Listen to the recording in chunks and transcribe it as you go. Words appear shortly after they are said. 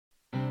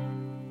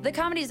The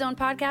Comedy Zone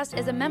podcast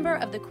is a member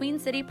of the Queen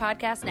City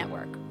Podcast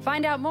Network.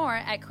 Find out more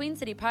at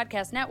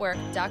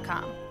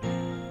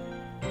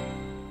queencitypodcastnetwork.com.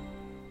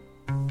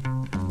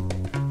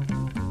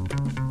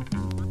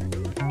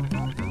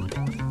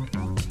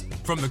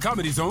 From the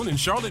Comedy Zone in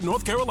Charlotte,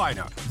 North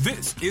Carolina,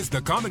 this is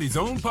the Comedy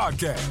Zone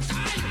Podcast.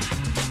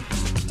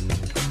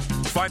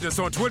 Find us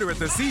on Twitter at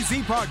the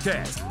CZ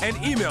Podcast and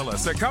email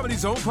us at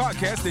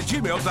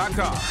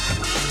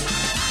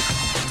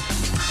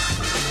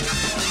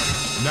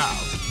comedyzonepodcast@gmail.com. Now,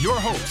 your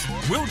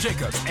hosts, Will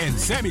Jacobs and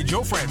Sammy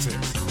Joe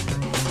Francis.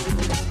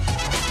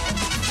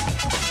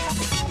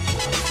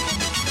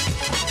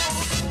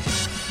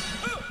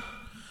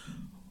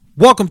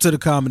 Welcome to the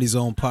Comedy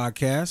Zone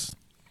Podcast.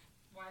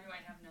 Why do I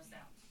have no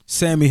sound?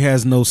 Sammy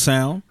has no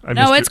sound.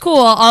 No, it's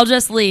cool. I'll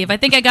just leave. I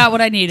think I got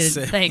what I needed.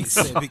 Thanks.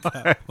 Sammy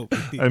got what we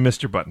need. I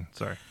missed your button.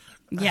 Sorry.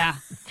 Yeah.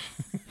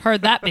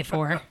 Heard that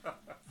before.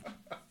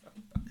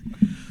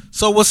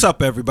 So what's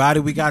up, everybody?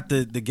 We got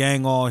the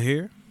gang all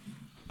here.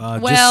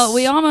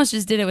 We almost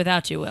just did it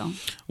without you, Will.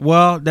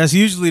 Well, that's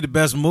usually the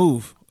best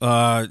move.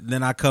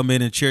 Then I come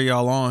in and cheer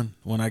y'all on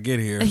when I get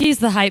here. He's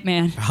the hype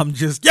man. I'm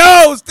just,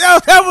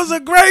 that was a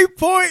great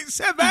point,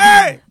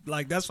 Sammy.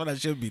 Like, that's what I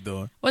should be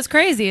doing. What's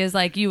crazy is,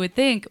 like, you would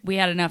think we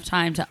had enough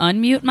time to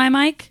unmute my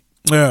mic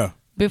Yeah.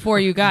 before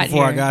you got here.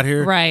 Before I got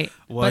here? Right.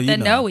 Well, but then,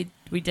 you know. no,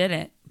 we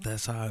didn't.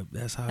 That's how it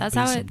That's be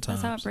how sometimes.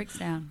 that's how it breaks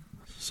down.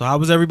 So how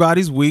was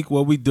everybody's week?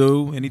 What we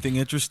do? Anything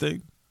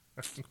interesting?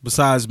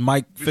 Besides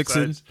mic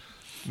fixing? Besides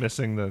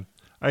missing the.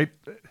 I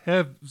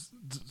have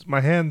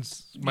my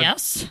hands. My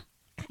Yes.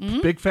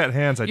 big fat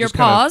hands. Your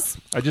paws?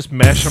 I just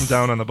mash them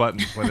down on the button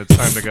when it's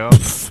time to go.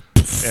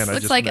 And I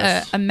Looks just like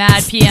miss. a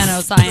mad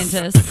piano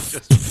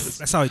scientist.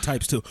 That's how he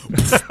types too.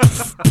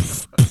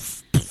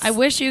 I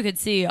wish you could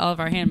see all of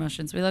our hand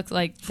motions. We look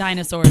like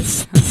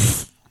dinosaurs.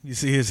 You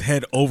see his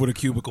head over the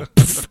cubicle.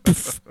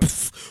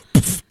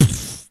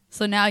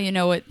 So now you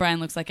know what Brian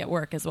looks like at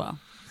work as well.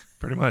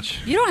 Pretty much.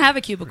 You don't have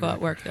a cubicle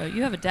at work, though.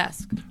 You have a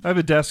desk. I have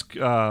a desk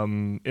in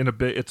a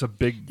bit. It's a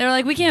big. They're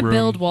like, we can't room.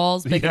 build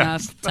walls big Yeah,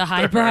 enough it's to not hide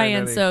gonna hide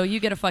Brian, any. so you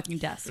get a fucking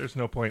desk. There's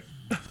no point.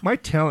 My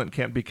talent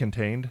can't be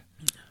contained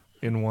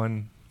in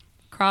one.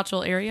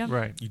 Crotchal area.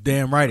 Right. You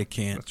damn right it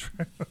can't. That's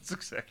right. That's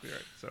exactly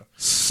right.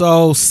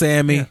 So,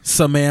 Sammy, Yeah.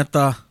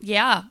 Samantha,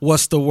 Yeah.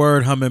 what's the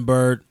word,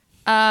 hummingbird?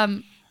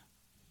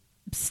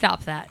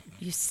 Stop that.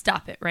 You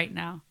stop it right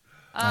now.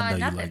 I know you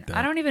nothing. like that.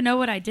 I don't even know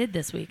what I did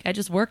this week. I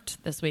just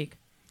worked this week.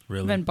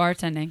 Really? I've been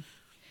bartending.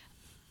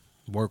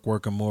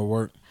 Work, and more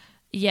work.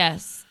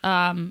 Yes.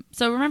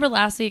 So remember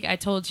last week I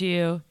told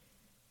you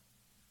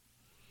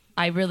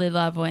I really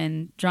love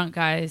when drunk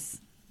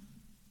guys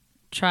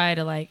try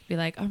to like be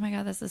like, oh my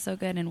God, this is so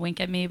good, and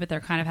wink at me, but they're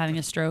kind of having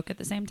a stroke at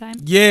the same time.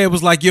 Yeah, it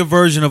was like your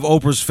version of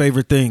Oprah's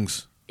favorite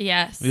things.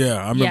 Yes. Yeah,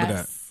 I remember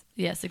that.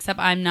 Yes, except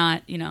I'm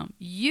not,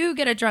 you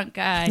get a drunk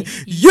guy.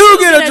 You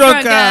get a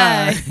drunk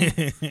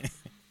guy.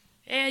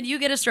 And you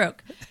get a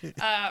stroke.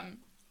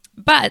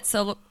 But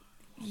so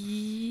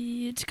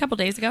a couple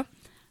days ago,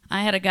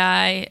 I had a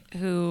guy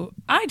who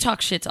I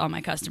talk shit to all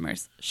my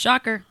customers.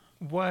 Shocker.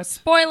 What?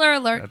 Spoiler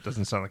alert. That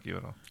doesn't sound like you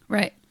at all.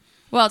 Right.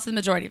 Well, it's the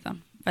majority of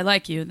them. If I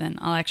like you, then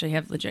I'll actually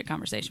have a legit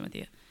conversation with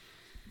you.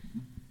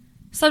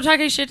 So I'm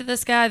talking shit to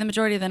this guy the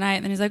majority of the night,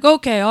 and then he's like,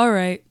 okay, all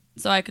right.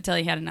 So I could tell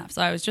he had enough.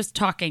 So I was just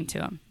talking to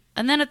him.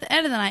 And then at the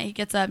end of the night, he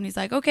gets up and he's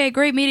like, okay,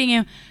 great meeting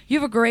you. You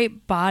have a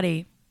great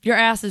body. Your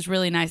ass is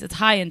really nice. It's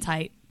high and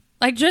tight.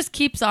 Like, just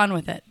keeps on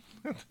with it.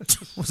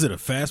 Was it a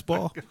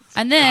fastball?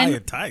 And High then,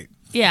 and tight.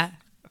 yeah,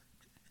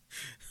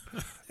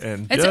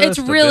 And it's just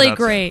a bit really outside.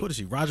 great. What is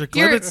he, Roger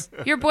Your, Clements?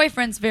 your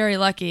boyfriend's very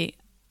lucky.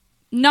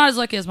 Not as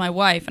lucky as my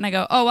wife. And I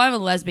go, oh, I'm a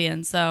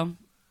lesbian, so.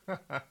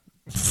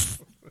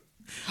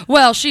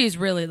 Well, she's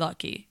really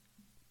lucky.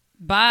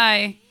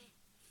 Bye.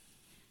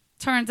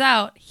 Turns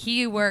out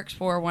he works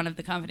for one of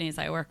the companies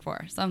I work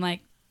for. So I'm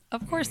like,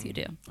 of course you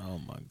do. Oh,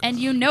 my God. And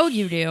you know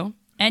you do.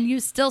 And you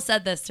still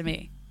said this to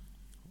me.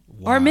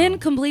 Wow. Are men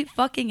complete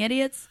fucking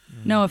idiots?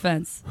 No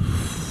offense.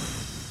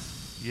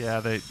 Yeah,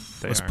 they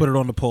Let's are. put it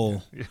on the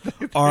poll.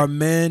 Are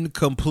men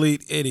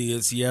complete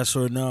idiots, yes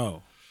or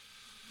no?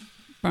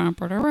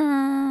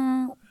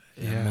 Yeah,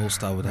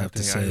 Most I would have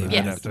to think say. I'd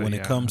Yes. have to, When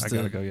it comes I to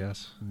gotta go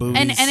yes.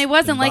 booties And it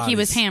wasn't like he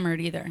was bodies.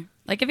 hammered either.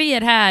 Like if he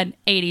had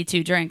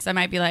 82 drinks, I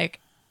might be like,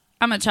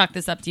 I'm going to chalk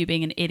this up to you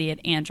being an idiot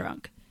and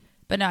drunk.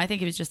 But no, I think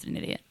he was just an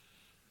idiot.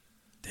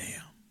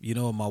 Damn. You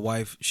know, my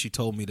wife, she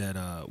told me that,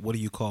 what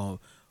do you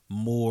call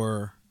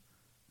more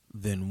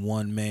than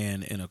one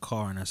man in a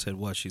car? And I said,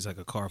 what? She's like,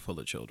 a car full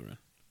of children.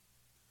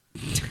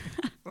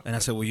 And I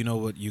said, well, you know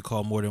what you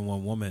call more than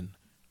one woman?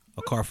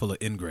 A car full of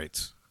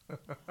ingrates.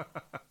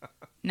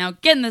 Now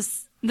get in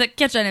the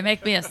kitchen and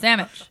make me a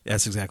sandwich.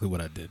 That's exactly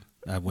what I did.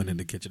 I went in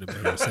the kitchen to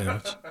make a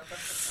sandwich.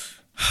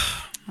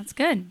 That's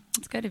good.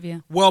 That's good of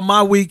you. Well,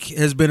 my week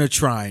has been a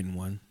trying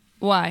one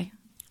Why?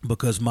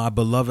 because my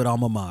beloved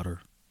alma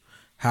mater,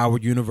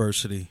 Howard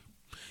University,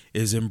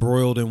 is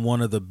embroiled in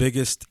one of the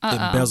biggest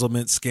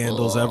embezzlement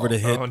scandals ever to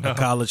hit a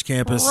college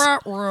campus.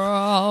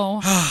 Ruh-roh.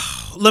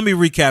 Let me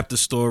recap the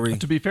story.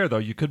 To be fair, though,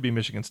 you could be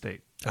Michigan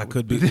State. I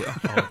could be.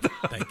 Oh,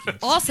 thank you.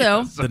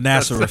 Also, The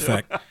Nasser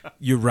effect.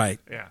 You're right.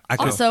 Yeah. I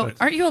could, also,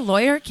 aren't you a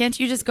lawyer? Can't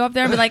you just go up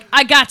there and be like,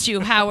 I got you,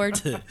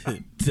 Howard.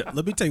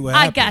 let me tell you what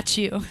I happened. got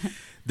you.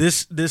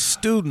 This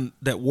student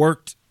that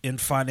worked in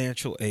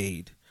financial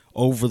aid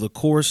over the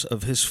course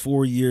of his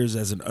 4 years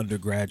as an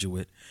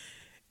undergraduate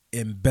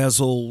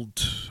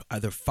embezzled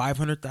either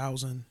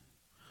 $500,000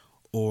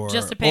 or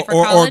Just to pay for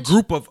or college? a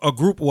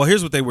group. Well,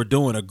 here's what they were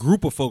doing: a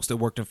group of folks that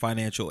worked in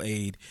financial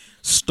aid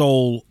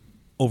stole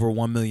over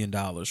 $1 million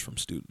from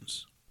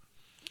students.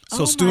 So Oh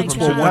my students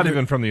God. were So not wondering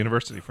even from the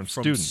university, from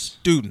from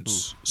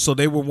students. So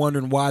they were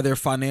wondering why their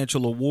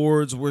financial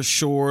awards were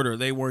short or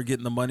they weren't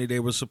getting the money they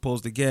were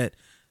supposed to get.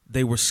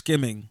 They were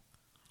skimming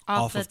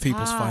off the of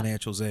people's top.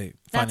 financial aid.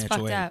 That's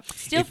financial fucked aid. up.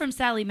 Steal from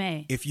Sally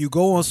Mae. If you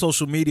go on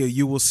social media,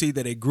 you will see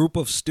that a group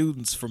of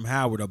students from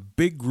Howard, a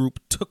big group,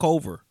 took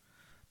over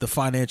the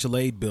financial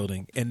aid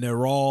building, and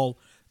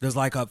there's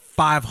like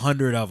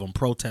 500 of them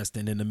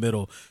protesting in the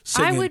middle,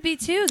 singing, I would be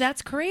too.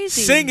 That's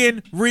crazy. singing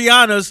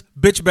Rihanna's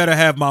 "Bitch Better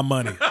Have My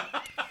Money,"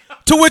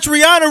 to which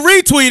Rihanna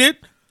retweeted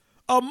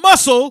a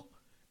muscle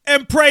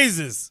and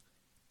praises.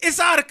 It's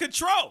out of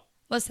control.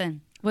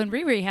 Listen, when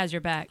Riri has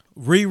your back,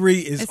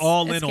 Riri is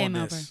all it's in on game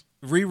this.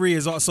 Riri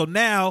is all. So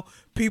now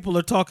people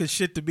are talking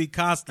shit to me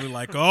constantly,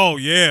 like, "Oh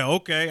yeah,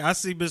 okay, I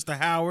see Mr.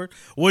 Howard.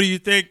 What do you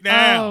think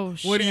now? Oh,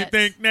 what do you shit.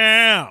 think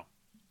now?"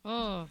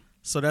 oh,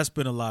 So that's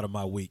been a lot of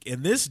my week.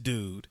 And this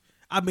dude,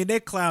 I mean, they're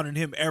clowning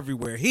him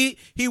everywhere. He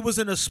was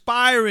an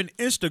aspiring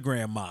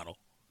Instagram model.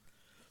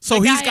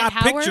 So The he's guy got at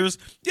Howard? pictures.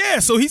 Yeah,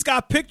 so he's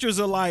got pictures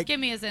of like, give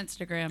me his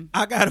Instagram.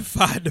 I gotta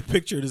find the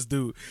picture of this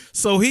dude.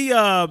 So he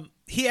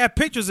had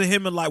pictures of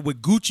him in like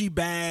with Gucci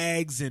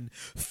bags and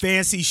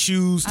fancy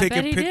shoes, I bet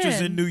taking he pictures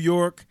did. in New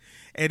York.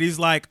 And he's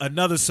like,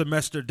 another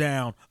semester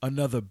down,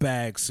 another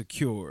bag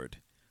secured.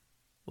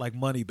 Like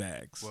money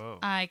bags. Whoa.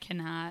 I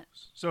cannot.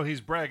 So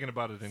he's bragging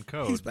about it in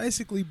code. He's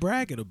basically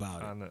bragging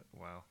about it.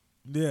 Wow.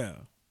 Yeah.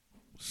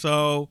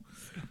 So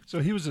So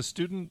he was a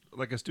student,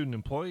 like a student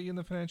employee in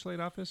the financial aid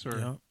office, or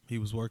yeah, he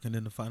was working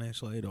in the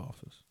financial aid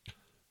office.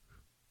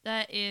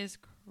 That is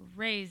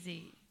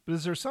crazy. But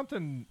is there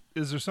something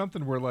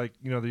where, like,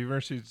 you know, the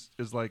university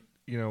is like,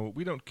 you know,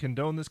 we don't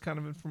condone this kind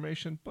of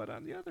information, but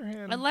on the other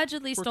hand,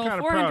 Allegedly we're stole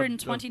kinda proud of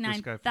this guy for figuring it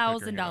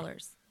out.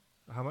 $429,000.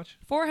 How much?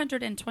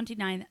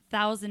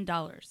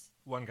 $429,000.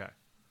 One guy.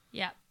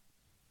 Yeah.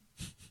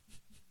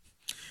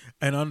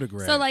 An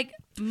undergrad. So, like,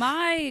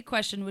 my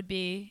question would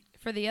be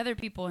for the other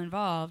people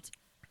involved,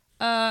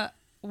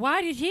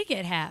 why did he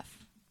get half?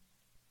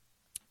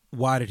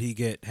 Why did he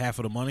get half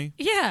of the money?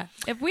 Yeah.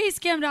 If we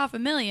skimmed off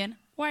 $1 million,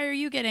 why are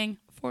you getting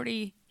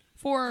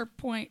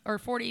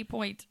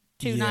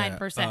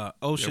 40.29%?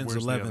 Ocean's where's the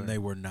 11, other? they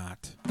were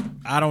not.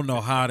 I don't know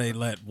how they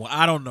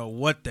I don't know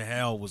what the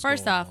hell was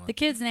First going off, on. the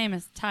kid's name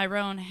is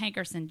Tyrone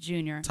Hankerson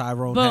Jr.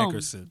 Tyrone Boom.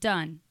 Hankerson.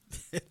 Done.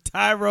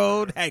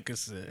 Tyrone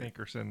Hankerson.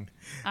 Ankerson.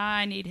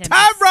 I need him. to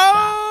stop.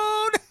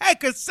 Tyrone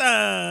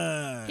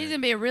Hankerson. He's going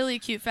to be a really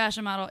cute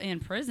fashion model in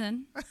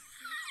prison.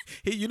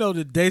 You know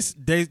the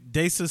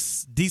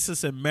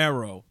Desus and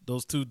Mero,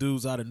 those two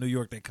dudes out of New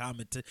York that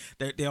comment.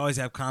 They always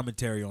have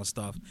commentary on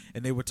stuff,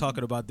 and they were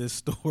talking about this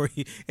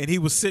story. And he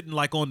was sitting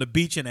like on the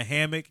beach in a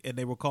hammock, and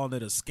they were calling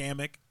it a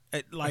scammock.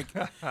 Like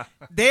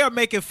they are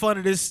making fun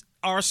of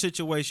our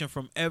situation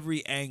from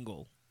every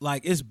angle.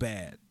 Like it's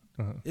bad.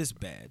 It's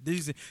bad.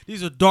 These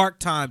are dark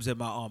times at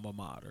my alma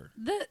mater.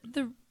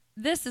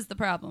 This is the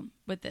problem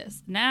with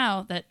this.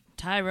 Now that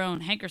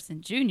Tyrone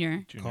Hankerson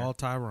Jr. Call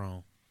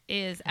Tyrone.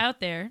 is out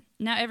there,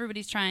 now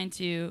everybody's trying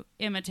to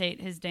imitate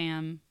his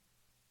damn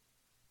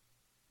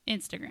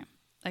Instagram.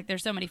 Like,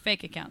 there's so many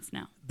fake accounts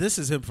now. This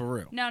is him for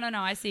real. No,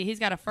 I see. He's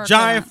got a fur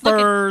Giant coat on.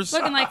 furs.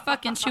 Looking like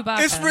fucking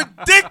Chewbacca. It's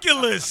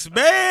ridiculous,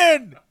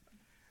 man.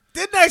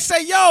 Didn't they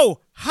say,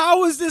 yo,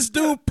 how is this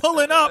dude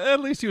pulling up?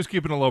 At least he was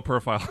keeping a low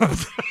profile.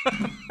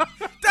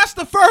 That's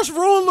the first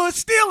rule of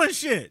stealing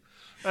shit.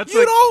 That's You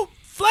like- don't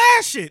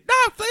flash it. No,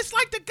 it's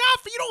like the guy,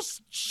 you don't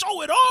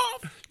show it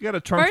off. You got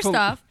a trunk First full.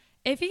 off,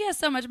 if he has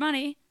so much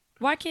money,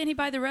 why can't he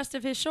buy the rest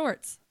of his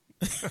shorts?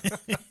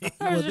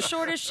 Those are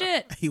short as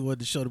shit. He wanted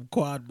to show them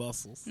quad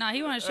muscles. Nah,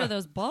 he wanted to show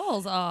those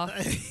balls off.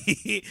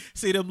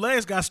 See, them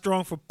legs got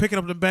strong for picking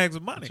up them bags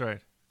of money. That's right.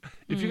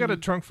 If you got a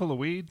trunk full of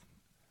weed,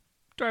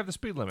 drive the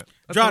speed limit.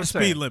 That's Drive what I'm the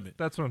saying. speed limit.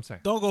 That's what I'm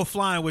saying. Don't go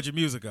flying with your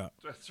music up.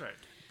 That's right.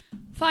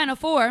 Final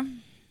Four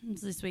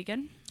is this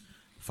weekend.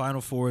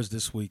 Final Four is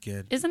this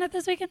weekend. Isn't it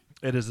this weekend?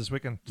 It is this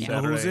weekend. You know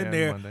Saturday who's in and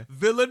there? Monday.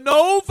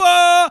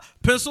 Villanova,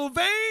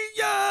 Pennsylvania.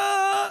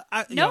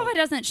 Nova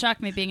doesn't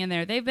shock me being in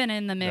there. They've been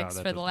in the mix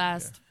that for the doesn't,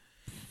 last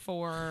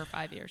 4 or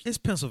 5 years. It's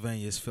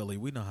Pennsylvania, it's Philly.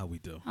 We know how we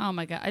do. Oh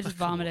my god, I just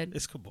vomited.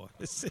 Come on.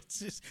 It's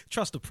just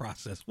trust the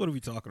process. What are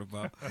we talking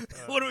about?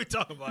 What are we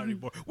talking about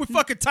anymore? We're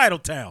fucking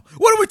Titletown.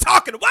 What are we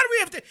talking about? Why do we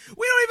have to?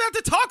 We don't even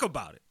have to talk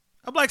about it.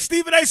 I'm like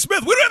Stephen A.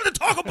 Smith. We don't have to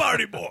talk about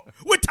it anymore.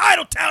 We're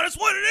Titletown. That's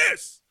what it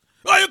is.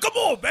 Oh, come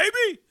on,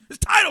 baby. It's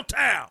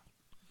Titletown.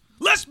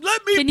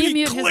 Let me Can you be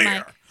mute his clear.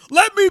 mic?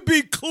 Let me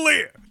be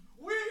clear.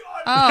 We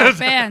are. Oh,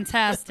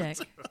 fantastic.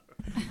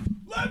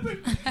 Let me.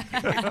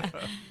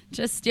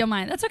 Just steal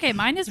mine. That's okay.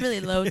 Mine is really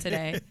low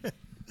today.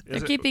 They're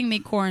it- keeping me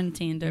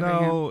quarantined over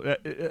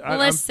here. No,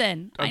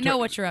 Listen, I know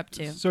what you're up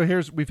to. So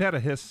we've had a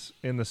hiss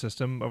in the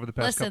system over the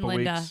past Listen, couple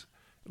Linda. weeks.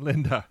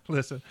 Linda,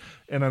 listen,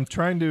 and I'm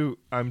trying to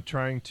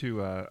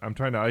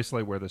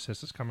isolate where this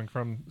hiss is coming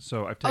from.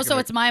 So I've taken. Oh, so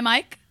it's my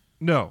mic?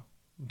 no.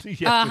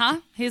 Yes,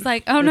 He's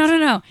like, oh,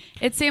 no.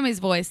 It's Sammy's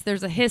voice.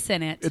 There's a hiss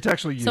in it. It's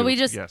actually you. So we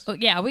just, yes.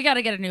 we got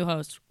to get a new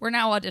host. We're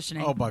now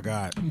auditioning. Oh my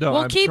God. No,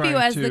 we'll I'm keep you trying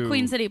as the to-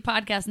 Queen City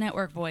Podcast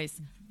Network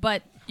voice,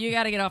 but you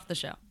got to get off the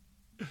show.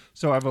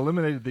 So I've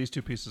eliminated these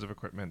two pieces of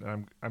equipment,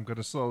 and I'm going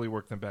to slowly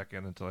work them back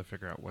in until I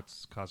figure out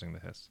what's causing the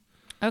hiss.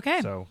 Okay.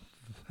 So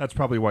that's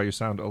probably why you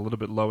sound a little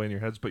bit low in your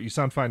heads, but you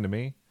sound fine to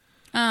me.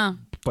 Oh.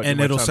 But you And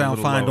might it'll a sound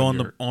little fine low on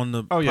in your- on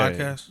the Oh, yeah, yeah,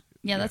 podcast.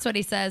 Yeah, that's what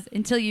he says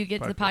until you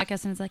get to the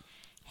podcast and it's like,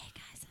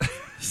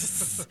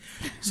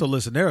 So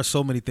listen, there are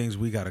so many things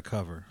we got to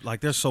cover. Like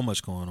there's so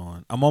much going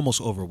on. I'm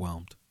almost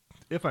overwhelmed.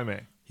 If I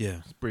may, Yeah.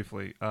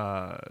 briefly,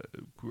 I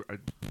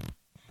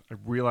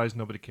realize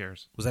nobody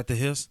cares. Was that the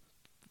hiss?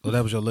 Oh,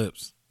 that was your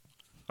lips.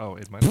 Oh,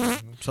 it might.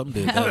 Have been. Something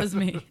did that that. was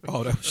me.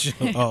 Oh, that was you.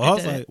 Oh, I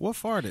was like, what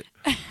farted?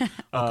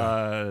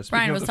 Speaking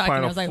Brian of was the talking, I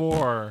Final was like-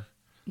 Four,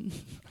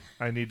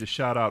 I need to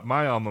shout out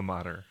my alma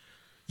mater.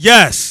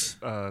 Yes.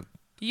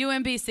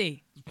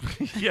 UMBC.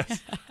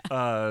 Yes,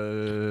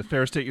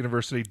 Ferris State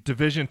University,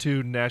 Division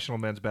II national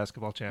men's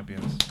basketball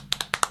champions.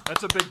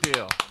 That's a big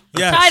deal.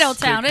 Yes.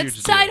 Titletown. Big, It's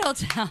huge deal.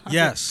 Titletown.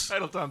 Yes.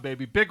 Titletown,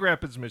 baby. Big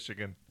Rapids,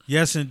 Michigan.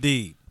 Yes,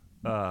 indeed.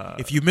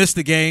 If you missed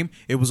the game,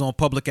 it was on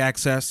public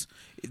access.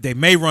 They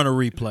may run a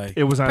replay.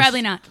 It was on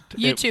Probably not.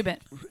 YouTube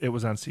it. It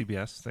was on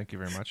CBS. Thank you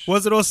very much.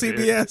 Was it on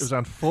CBS? It was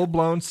on full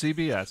blown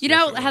CBS. You Yes,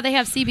 know it was. how they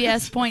have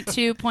CBS point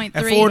 2, point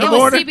 3? At 4 in the It was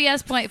morning?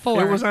 CBS point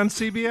 4. It was on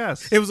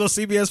CBS. It was on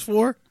CBS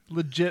 4?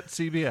 Legit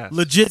CBS.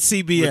 Legit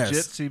CBS.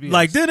 Legit CBS.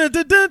 Like, dun, dun,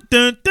 dun, dun,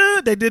 dun,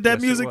 dun. They did that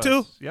Yes, it music was.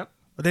 too? Yep.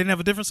 But they didn't have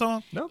a different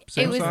song? Nope. It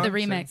Same was song, the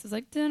same- remix. It was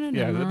like, Yeah,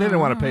 they didn't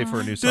want to pay for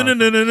a new song. Dun,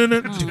 dun, dun, dun,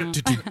 dun, dun, dun,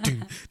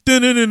 dun,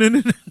 dun, dun,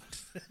 dun, dun.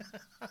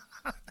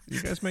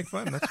 You guys make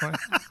fun. That's fine.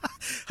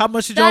 How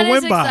much did y'all that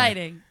is win by?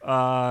 exciting.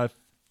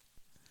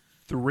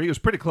 3. It was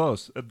pretty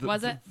close.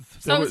 Was it?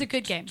 So there it was were a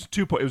good game.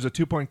 2 point. It was a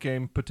 2-point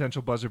game.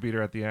 Potential buzzer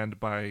beater at the end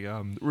by.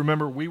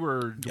 Remember, we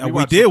were. Yeah, we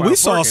watched the did. Final We Four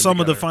saw game some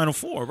of the together. Final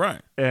Four,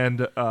 right?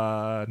 And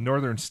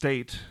Northern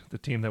State, the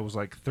team that was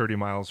like 30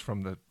 miles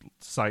from the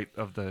site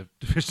of the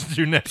Division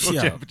II national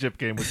Yeah. championship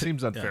game, which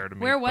seems unfair to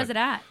me. Where was it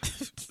at?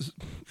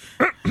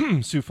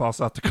 it? Sioux Falls,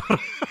 South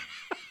Dakota.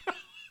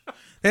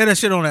 They had that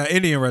shit on that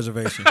Indian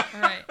reservation. All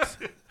right.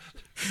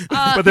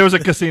 But there was a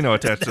casino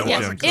attached to the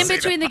Yes. gym. In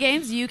between the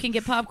games, you can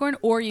get popcorn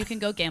or you can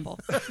go gamble.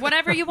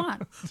 Whatever you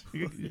want.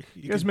 You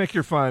guys make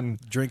your fun.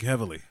 Drink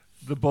heavily.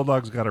 The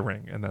Bulldogs got a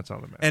ring, and that's all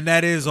that matters. And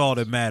that is all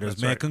that matters,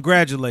 That's man. right.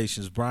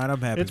 Congratulations, Brian.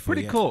 I'm happy It's for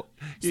pretty you. cool.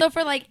 So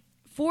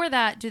for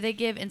that, do they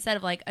give, instead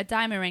of like a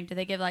diamond ring, do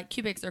they give like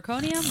cubic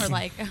zirconium or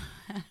like,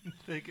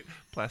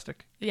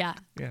 Plastic. yeah.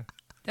 Yeah.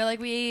 They're like,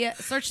 we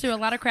searched through a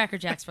lot of Cracker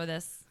Jacks for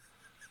this.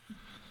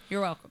 You're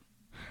welcome.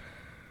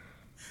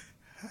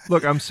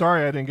 Look, I'm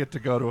sorry I didn't get to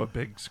go to a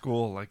big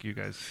school like you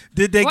guys.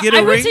 Did they Well, get a I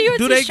ring? went to UNC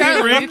Do they get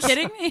Charlotte. Are you rings?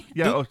 kidding me?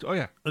 Yeah. Oh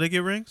yeah. Do they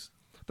get rings?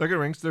 They get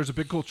rings. There's a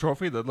big cool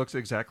trophy that looks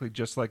exactly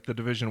just like the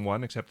Division I,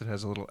 except it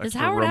has a little Does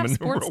extra Howard have Roman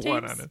sports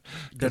numeral 1 teams? on it.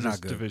 They're 'Cause not it's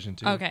good. Division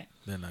II. Okay.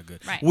 They're not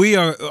good. Right. We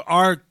are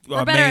our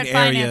better main at area.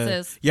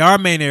 finances. Yeah, our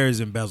main area is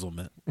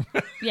embezzlement.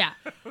 Yeah.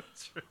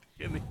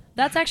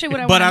 That's actually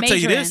what I But want I'll to tell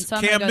major you in, this: so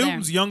I'm Cam gonna go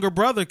Newton's younger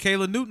brother,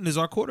 Kayla Newton, is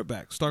our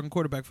quarterback, starting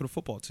quarterback for the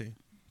football team.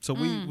 So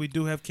we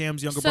do have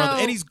Cam's younger brother,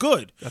 and he's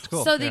good. That's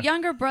cool. So the yeah.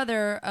 younger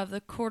brother of the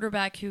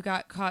quarterback who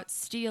got caught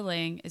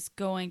stealing is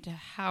going to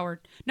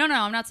Howard. No,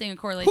 I'm not seeing a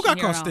correlation. Who got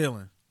here caught at all.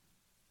 stealing?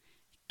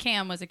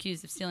 Cam was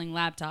accused of stealing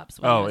laptops.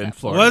 When he Oh, was in at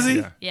Florida. Was he?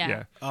 Yeah.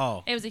 Yeah.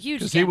 Oh, It was a huge.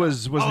 Because he scandal.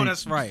 was. oh, he,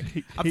 that's right.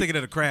 I'm thinking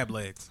of the crab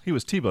legs. He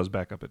was Tebow's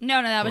backup at.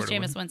 No, that was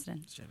Florida, Jameis wasn't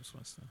Winston. James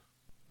Winston.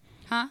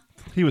 Huh?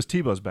 He was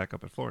Tebow's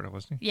backup at Florida,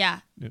 wasn't he? Yeah.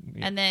 Yeah.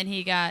 And then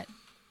he got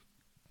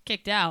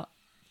kicked out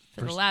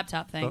for the First-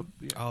 laptop thing. Oh,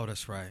 yeah. Oh,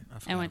 that's right. I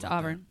forgot And went to about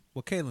Auburn. that.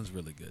 Well, Kaylin's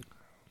really good.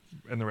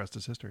 And the rest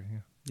is history. Yeah.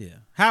 Yeah,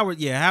 Howard.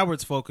 Yeah,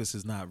 Howard's focus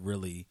is not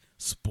really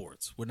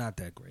sports. We're not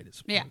that great at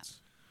sports. Yeah.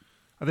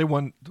 Are they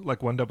one AA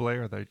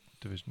or are they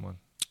Division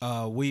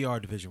One? We are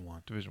Division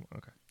One. Division One.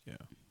 Okay. Yeah.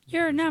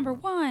 You're number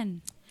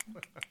one.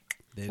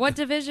 They- What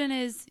division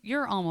is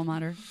your alma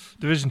mater?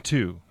 Division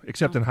Two,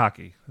 except in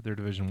hockey. They're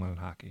Division One in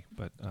hockey,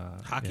 but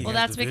Hockey. yeah. Well,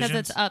 has that's because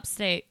divisions? it's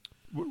upstate.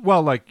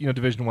 Well, like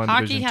Division One,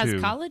 Hockey Division has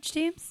Two. college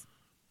teams?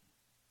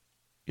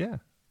 I Yeah.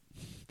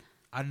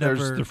 never.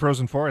 There's the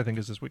Frozen Four. I think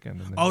is this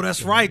weekend. And then- Oh,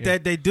 that's yeah, right. yeah.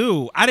 That they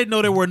do. I didn't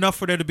know there were enough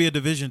for there to be a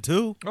Division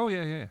Two. Oh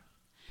yeah.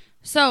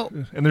 So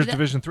And there's that-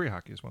 Division Three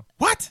hockey as well.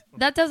 What?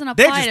 that doesn't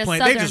They apply just to play.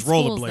 Southern They just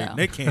schools, rollerblade. though.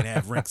 They can't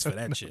have rinks for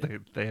that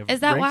shit. They have Is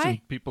that rinks why?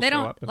 and people They show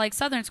don't, up and- like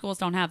Southern schools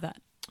don't have that.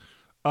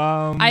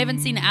 I haven't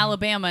seen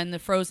Alabama in the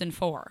Frozen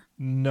Four.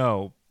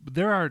 No,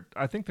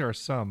 I think there are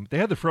some. They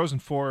had the Frozen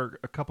 4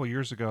 a couple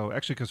years ago,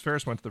 actually, because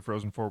Ferris went to the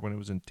Frozen 4 when it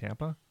was in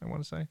Tampa, I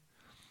want to say.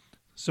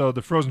 So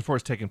the Frozen 4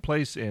 is taking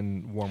place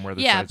in warm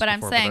weather. Yeah, sites but I'm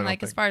before, saying, I like,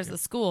 don't as far as the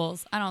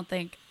schools, I don't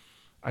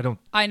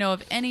know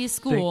of any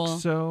school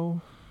think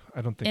so.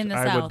 I don't think in the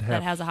so. South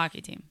that has a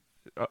hockey team.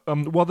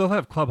 Well, they'll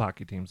have club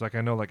hockey teams. Like,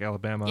 I know, like,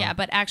 Alabama. Yeah,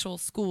 but actual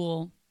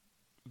school.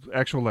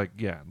 Actual, like,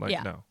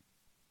 no.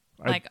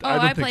 Like, I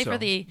don't I think play so. for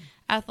the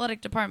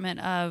athletic department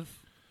of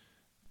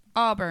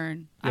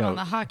Auburn. I'm Yeah. on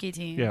the hockey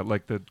team. Yeah,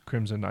 like the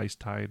Crimson Ice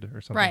Tide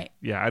or something. Right.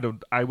 Yeah,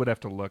 I would have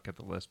to look at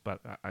the list, but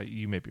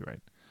you may be right.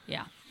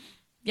 Yeah.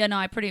 Yeah,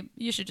 no,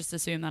 you should just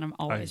assume that I'm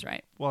always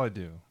right. Well, I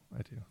do.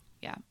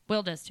 Yeah.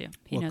 Will does too.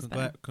 He knows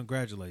better.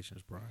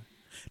 Congratulations, Brian.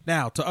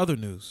 Now, to other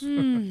news.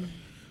 Hmm.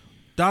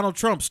 Donald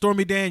Trump,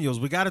 Stormy Daniels.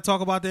 We got to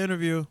talk about the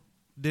interview.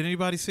 Did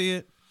anybody see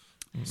it?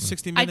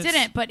 60 I Minutes?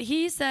 didn't, but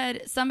he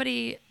said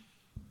somebody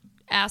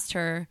asked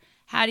her,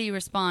 how do you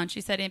respond?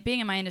 She said, being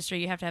in my industry,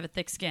 you have to have a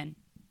thick skin.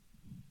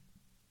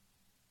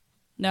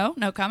 No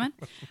comment?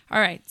 All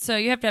right. So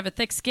you have to have a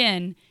thick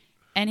skin.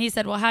 And he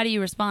said, well, how do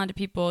you respond to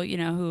people,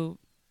 who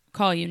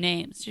call you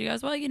names? She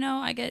goes, well,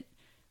 I get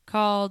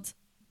called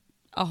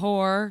a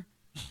whore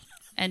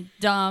and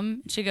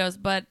dumb. She goes,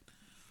 but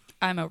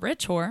I'm a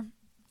rich whore.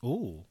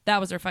 Ooh. That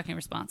was her fucking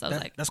response. I was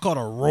like, That's called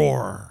a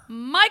roar.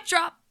 mic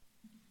drop.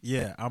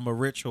 Yeah, I'm a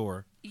rich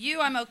whore. You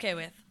I'm okay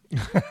with.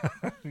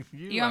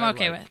 You I'm I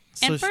okay like. with.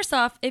 So And first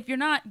off, if you're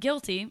not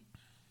guilty,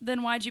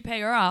 then why'd you pay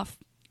her off?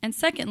 And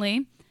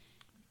secondly,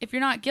 if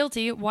you're not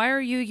guilty, why are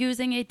you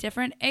using a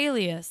different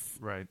alias?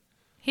 Right.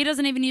 He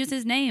doesn't even use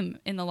his name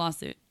in the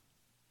lawsuit.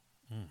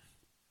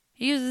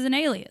 He uses an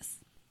alias.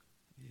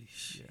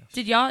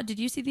 Did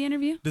you see the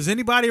interview? Does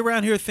anybody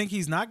around here think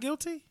he's not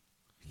guilty?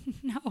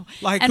 No.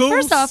 Like, and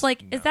who's- first off,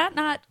 is that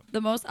not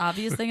the most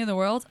obvious thing in the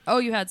world? Oh,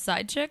 you had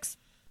side chicks?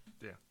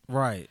 Yeah.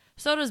 Right.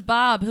 So does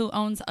Bob, who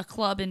owns a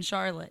club in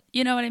Charlotte.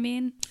 You know what I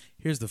mean?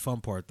 Here's the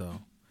fun part, though.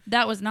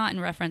 That was not in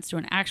reference to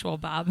an actual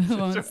Bob who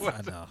owns.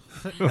 I know.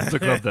 It's a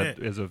club that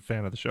is a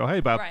fan of the show.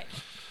 Hey, Bob. Right.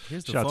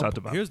 Here's the Shouts fun, out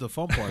to Bob. Here's the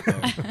fun part,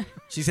 though.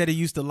 She said he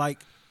used to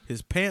like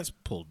his pants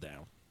pulled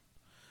down,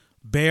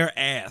 bare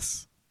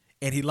ass,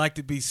 and he liked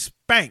to be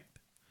spanked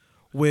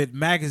with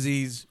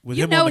magazines with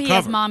You him know on the he cover.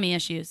 has mommy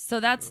issues, so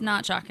that's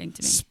not shocking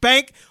to me.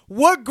 Spank?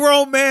 What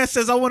grown man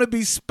says I want to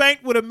be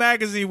spanked with a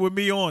magazine with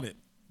me on it?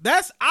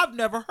 I've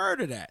never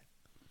heard of that.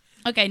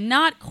 Okay,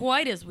 not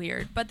quite as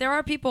weird, but there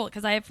are people,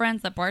 because I have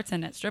friends that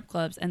bartend at strip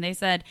clubs, and they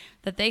said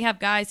that they have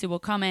guys who will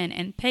come in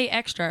and pay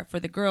extra for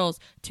the girls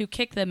to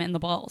kick them in the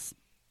balls.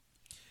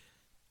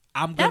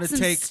 I'm gonna That's some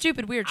take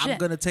stupid weird I'm shit.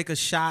 gonna take a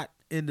shot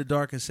in the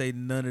dark and say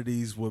none of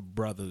these were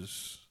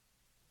brothers,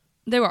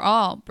 They were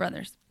all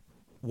brothers.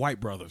 white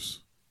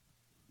brothers.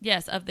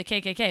 Yes, of the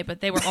KKK,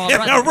 but they were all Yeah,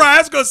 brothers. right. I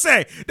was gonna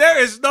say there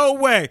is no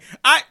way.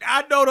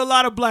 I know a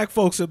lot of black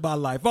folks in my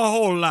life, a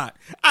whole lot.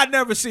 I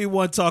never seen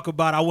one talk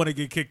about I want to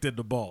get kicked in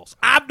the balls.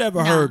 I've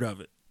never heard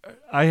of it.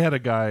 I had a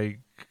guy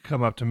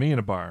come up to me in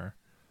a bar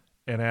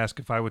and ask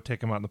if I would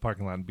take him out in the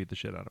parking lot and beat the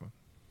shit out of him.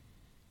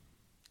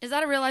 Is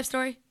that a real life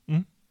story? Hmm?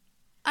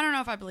 I don't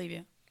know if I believe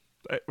you.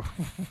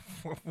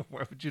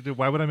 Why would you do?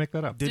 Why would I make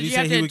that up? Did he you say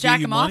have he to would jack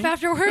give you him off money?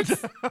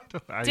 afterwards?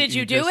 Did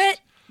you do it?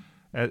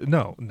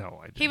 No,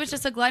 I didn't. He was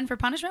just a glutton for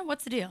punishment?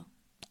 What's the deal?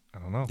 I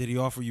don't know. Did he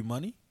offer you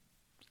money?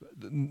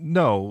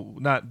 No,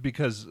 not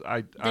because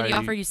I. Did he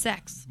offer you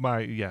sex?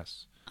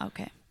 Yes,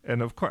 Okay.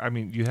 and of course, I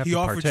mean you have He to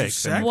offered you partake.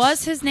 sex?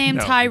 Was his name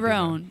No, he did not.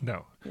 Tyrone?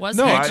 No. Was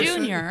No, he I-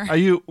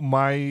 Junior?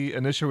 My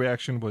initial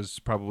reaction was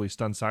probably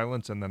stunned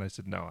silence, and then I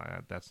said, "No,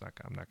 I'm not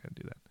going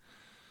to do that."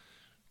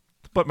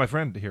 But my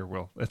friend here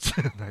will. I didn't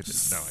do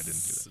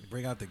that.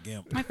 Bring out the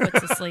gimp. My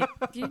foot's asleep.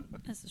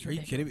 This is Are you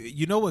ridiculous. kidding me?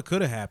 You know what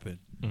could have happened?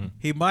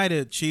 He might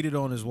have cheated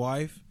on his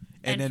wife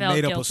and And then felt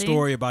made up a guilty?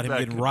 story about him That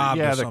getting could be. robbed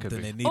Yeah, or that could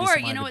something be. and needed Or,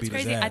 somebody you know to what's beat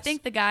his crazy? I ass.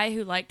 think the guy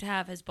who liked to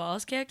have his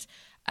balls kicked,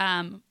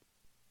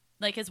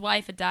 like his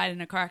wife had died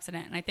in a car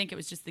accident, and I think it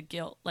was just the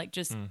guilt, like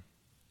just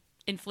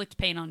inflict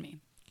pain on me.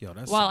 Yo,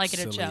 that's while some I get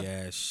a silly chub.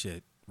 ass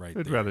shit right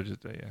I'd there. rather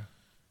just yeah.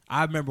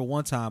 I remember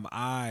one time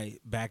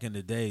back in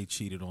the day,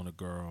 cheated on a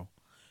girl,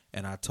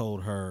 and I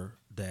told her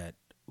that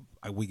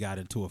we got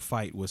into a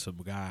fight with some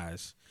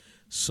guys.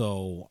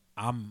 So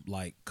I'm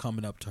like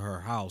coming up to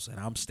her house, and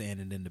I'm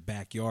standing in the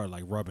backyard,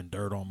 like rubbing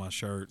dirt on my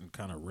shirt and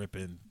kind of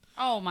ripping.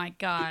 Oh my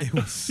god. It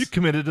was. You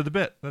committed to the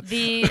bit.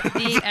 The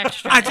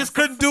extra. I just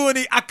couldn't do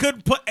any. I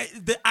couldn't put.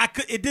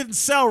 It didn't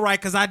sell right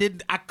because I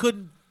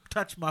couldn't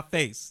touch my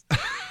face.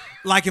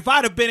 Like if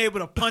I'd have been able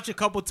to punch a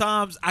couple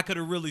times, I could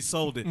have really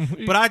sold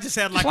it. But I just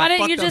had like Why a didn't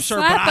fucked you up just shirt,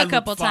 slap but I a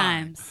couple looked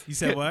fine. times? You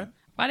said what?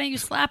 Why didn't you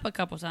slap a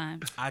couple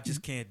times? I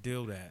just can't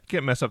do that.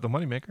 Can't mess up the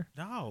moneymaker.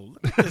 No,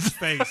 look at this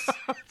face.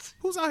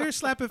 Who's out here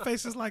slapping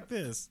faces like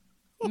this?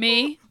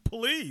 Me?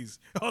 Please,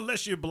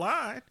 unless you're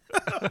blind.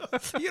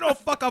 You don't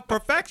fuck up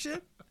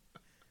perfection.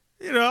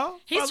 You know?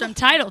 He's from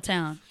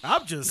Titletown.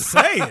 I'm just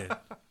saying.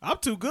 I'm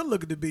too good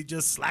looking to be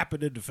just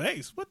slapping in the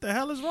face. What the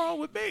hell is wrong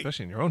with me?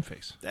 Especially in your own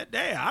face. That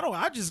day,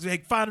 I just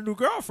find a new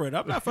girlfriend.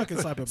 I'm not fucking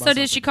slapping myself. So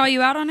did she call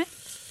you out on it?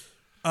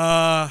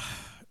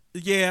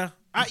 Yeah.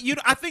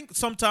 I think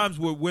sometimes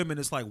with women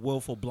it's like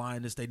willful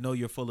blindness. They know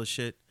you're full of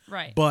shit,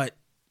 Right. but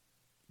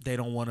they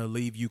don't want to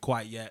leave you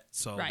quite yet,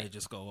 so Right. they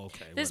just go,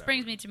 okay. This whatever.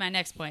 brings me to my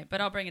next point, but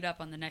I'll bring it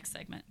up on the next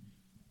segment.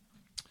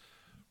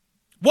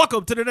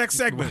 Welcome to the next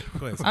segment.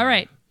 Go ahead, All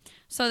right.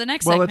 So the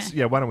next Well,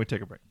 segment. why don't we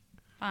take a break?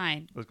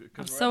 Fine. Let's go, 'cause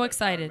I'm we're so at that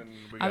excited. time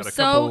and we I'm got a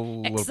so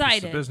couple little pieces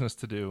excited. of business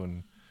to do,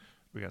 and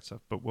we got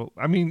stuff. But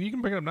I mean, you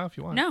can bring it up now if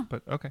you want. No.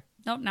 But okay.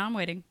 Nope, now I'm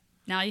waiting.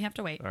 Now you have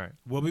to wait. All right.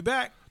 We'll be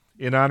back.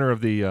 In honor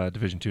of the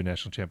Division II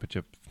National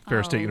Championship,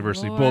 Ferris State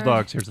University Lord.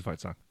 Bulldogs, here's the fight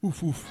song.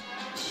 Oof, oof.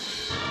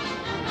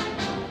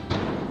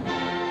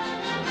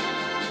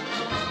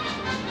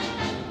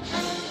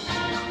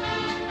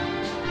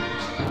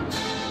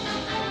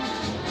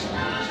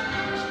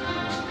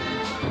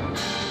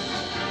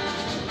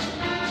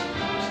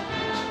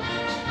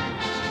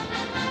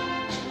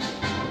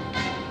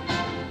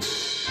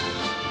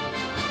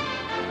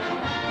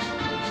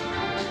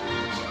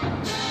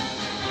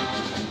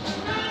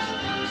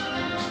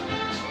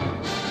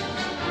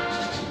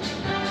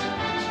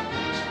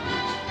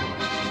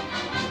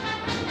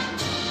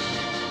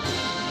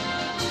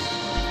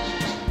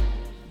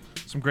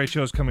 Some great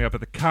shows coming up at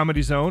the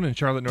Comedy Zone in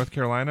Charlotte, North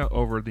Carolina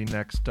over the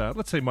next,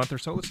 let's say, month or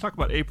so. Let's talk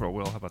about April,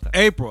 Will. How about that?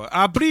 April.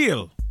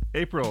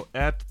 April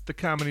at the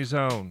Comedy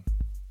Zone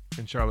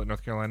in Charlotte,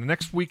 North Carolina.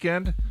 Next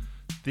weekend,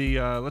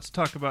 let's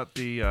talk about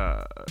the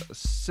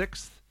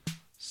 6th,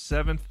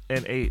 7th,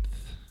 and 8th.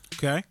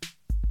 Okay.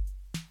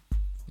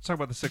 Let's talk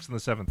about the 6th and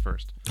the 7th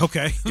first.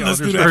 Okay. Yeah, Let's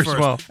do there's that first first. as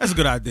well. That's a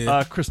good idea.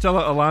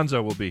 Cristela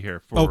Alonso will be here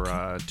for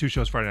Okay. 2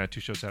 shows Friday night,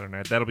 2 shows Saturday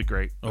night. That'll be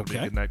great. That'll be a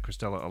Okay. good night.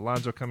 Cristela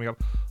Alonso coming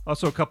up.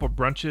 Also, a couple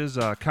brunches,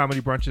 comedy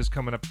brunches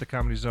coming up at the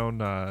Comedy Zone.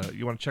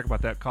 You want to check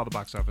about that? Call the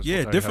box office. yeah,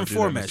 We'll tell you how different to do that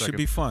in a format. Should second.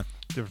 be fun.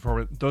 Different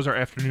format. Those are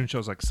afternoon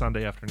shows, like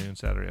Sunday afternoon,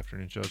 Saturday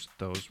afternoon shows.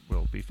 Those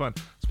will be fun.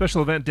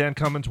 Special event, Dan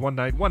Cummins, one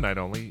night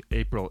only,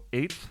 April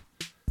 8th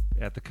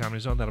at the Comedy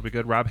Zone. That'll be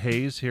good. Rob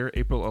Hayes here,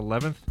 April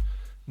 11th.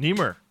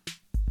 Niemer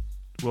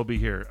will be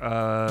here.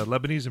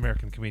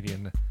 Lebanese-American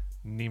comedian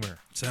Niemer.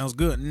 Sounds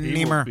good. He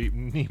Niemer. will be-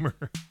 Niemer.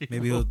 He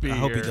Maybe will I be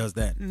hope he here. does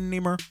that.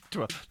 Niemer.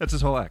 Well, that's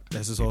his whole act.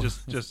 That's his whole-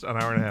 Just an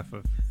hour and a half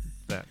of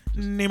that.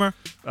 Niemer.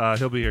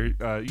 He'll be here.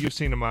 You've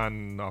seen him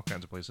on all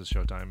kinds of places.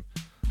 Showtime.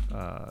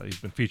 He's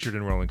been featured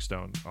in Rolling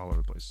Stone all over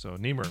the place. So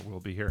Niemer will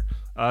be here.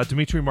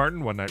 Dimitri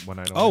Martin, one night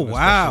only. Oh, A special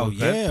wow.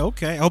 event. Yeah,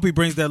 okay. I hope he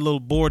brings that little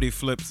board he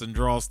flips and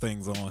draws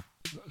things on.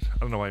 I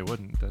don't know why he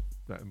wouldn't. That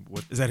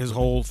would. Is that his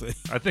whole thing?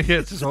 I think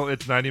it's his whole.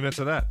 It's 90 minutes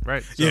of that,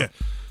 right? So, Yeah.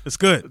 It's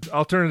good.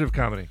 alternative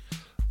comedy.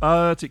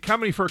 It's a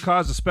Comedy for a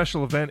Cause, a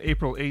special event,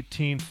 April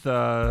 18th,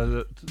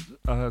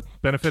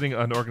 benefiting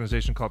an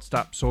organization called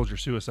Stop Soldier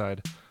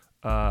Suicide.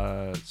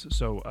 An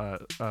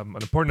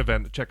important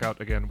event to check out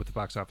again with the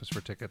box office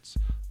for tickets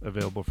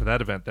available for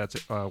that event. That's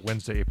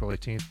Wednesday, April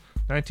 18th.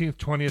 19th,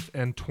 20th,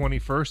 and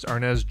 21st.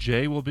 Arnez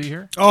J will be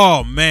here.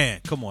 Oh,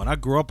 man. Come on. I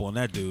grew up on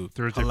that dude.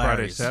 Thursday,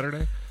 Hilarious. Friday,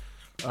 Saturday.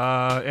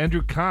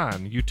 Andrew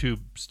Kahn, YouTube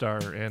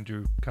star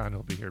Andrew Kahn,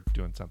 will be here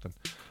doing something.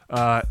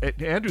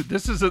 Andrew,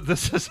 this is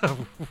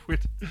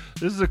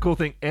a cool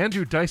thing.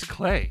 Andrew Dice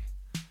Clay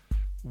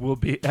will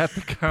be at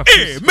the Comedy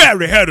Hey,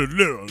 Mary had a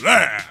little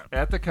lamb.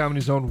 at the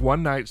Comedy Zone,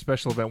 one night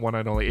special event, one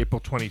night only, April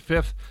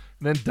 25th.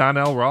 And then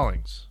Donnell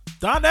Rawlings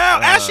Donnell,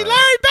 Ashley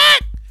Larry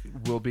back.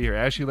 will be here.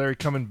 Ashley Larry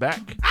coming back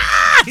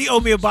He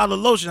owed me a bottle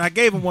of lotion. I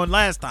gave him one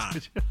last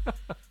time.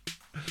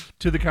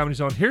 to the Comedy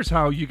Zone. Here's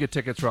how you get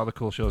tickets for all the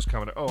cool shows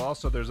coming up. Oh,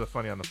 also there's a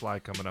Funny on the Fly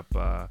coming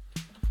up.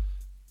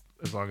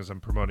 As long as I'm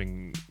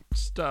promoting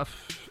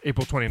stuff,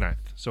 April 29th.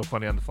 So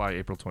Funny on the Fly,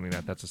 April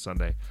 29th. That's a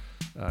Sunday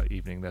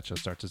evening. That show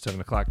starts at 7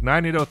 o'clock.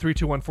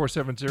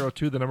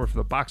 980-321-4702, the number for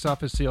the box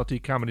office,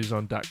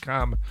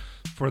 cltcomedyzone.com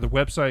for the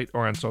website,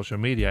 or on social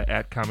media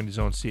at Comedy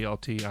Zone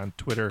CLT on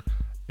Twitter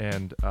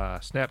and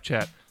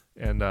Snapchat,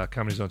 and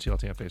Comedy Zone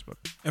CLT on Facebook.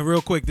 And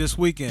real quick, this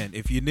weekend,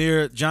 if you're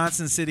near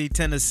Johnson City,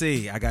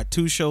 Tennessee, I got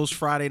 2 shows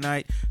Friday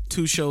night,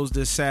 2 shows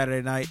this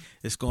Saturday night.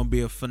 It's going to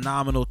be a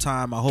phenomenal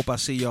time. I hope I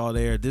see y'all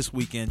there this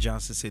weekend,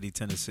 Johnson City,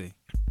 Tennessee.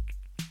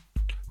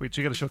 Wait,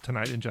 so you got a show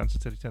tonight in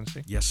Johnson City,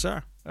 Tennessee? Yes,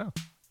 sir. Oh.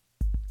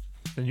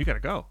 Then you got to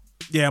go.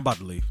 Yeah, I'm about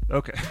to leave.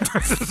 Okay.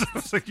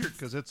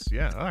 Because it's,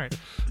 yeah, all right.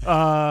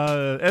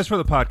 As for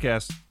the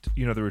podcast,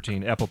 you know the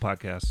routine. Apple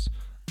Podcasts,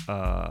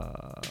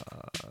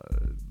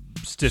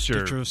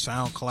 Stitcher,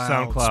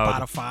 SoundCloud,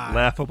 Spotify.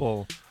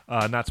 Laughable.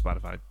 Not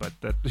Spotify, but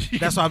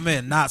That's what I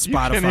meant, not You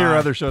Spotify. can hear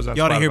other shows on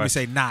Y'all didn't hear Spotify. me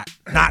say not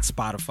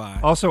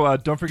Spotify. Also,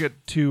 don't forget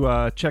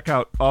to check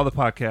out all the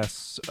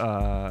podcasts,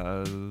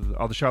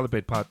 all the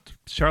Charlotte-based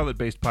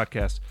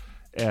podcasts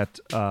at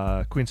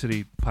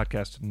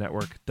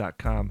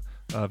QueenCityPodcastNetwork.com.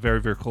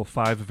 Very, very cool.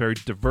 5 very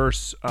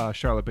diverse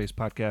Charlotte-based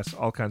podcasts,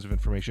 all kinds of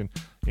information,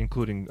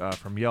 including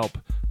from Yelp,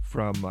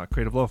 from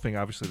Creative Loafing,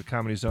 obviously the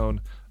Comedy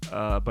Zone,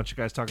 a bunch of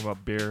guys talking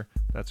about beer.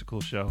 That's a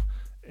cool show.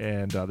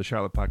 And the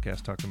Charlotte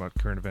podcast talking about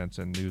current events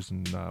and news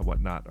and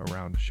whatnot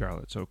around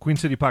Charlotte. So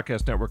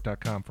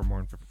QueenCityPodcastNetwork.com for more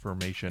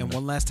information. And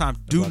one last time,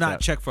 do about not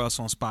that. check for us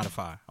on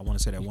Spotify. I want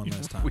to say that one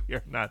last time. We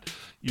are not.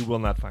 You will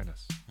not find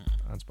us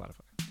on Spotify.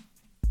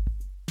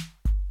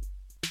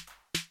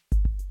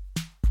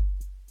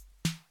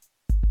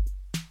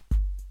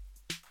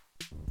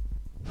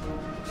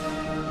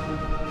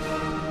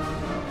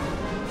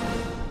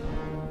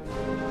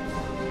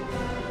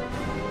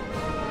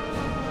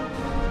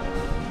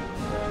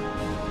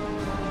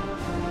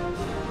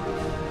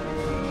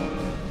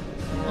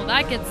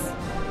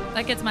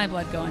 that gets my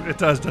blood going. It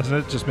does, doesn't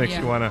it? Just makes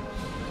Yeah. you want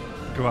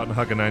to go out and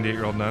hug a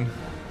 98-year-old nun.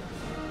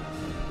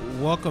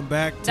 Welcome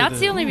back to That's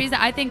the only reason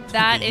I think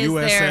that the is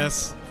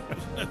USS.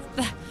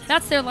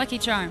 that's their lucky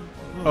charm.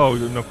 Oh,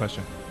 no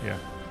question. Yeah.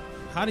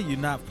 How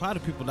do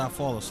people not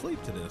fall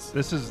asleep to this?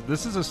 This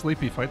is a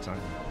sleepy fight song.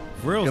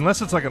 Real.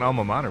 Unless it's like an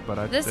alma mater,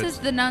 but This is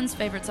the nun's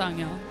favorite song,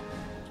 y'all.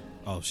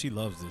 Oh, she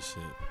loves this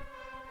shit.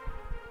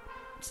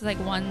 It's like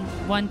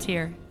one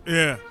tear.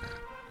 Yeah.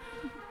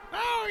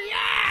 Oh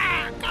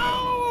yeah,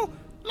 go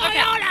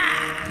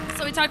Loyola.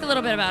 So we talked a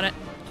little bit about it.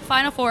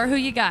 Final four, who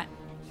you got?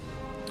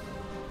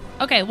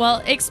 Okay,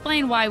 well,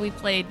 explain why we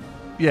played.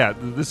 Yeah,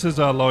 this is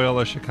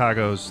Loyola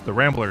Chicago's The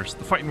Ramblers,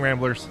 the Fighting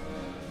Ramblers.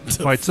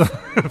 Fight song.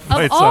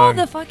 Fight Of all song.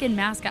 the fucking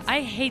mascot,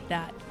 I hate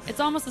that. It's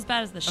almost as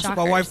bad as the That's Shockers.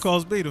 what my wife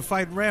calls me, the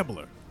fighting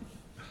rambler.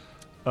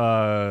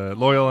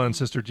 Loyola and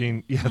Sister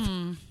Jean. Yeah,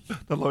 Hmm.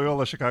 the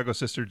Loyola Chicago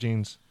Sister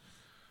Jean's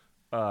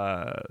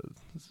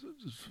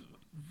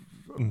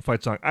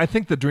fight song. I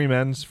think the dream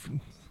ends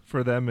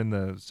for them in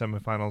the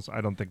semifinals.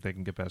 I don't think they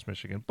can get past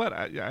Michigan, but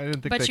I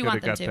didn't think But they you could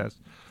want have them got to.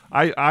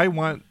 past. I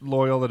want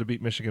Loyola to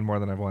beat Michigan more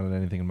than I've wanted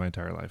anything in my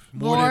entire life.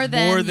 More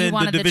than you the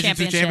wanted the Division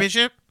II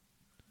championship.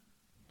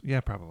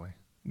 Yeah, probably.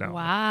 No.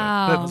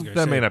 Wow. I was gonna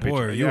That say, may not be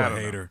boy, true. you Yeah, I a don't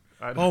know. hater.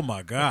 I don't- Oh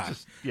my god.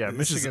 Just- yeah,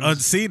 this is Michigan's-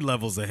 unseen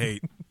levels of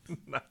hate.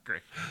 Not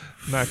great.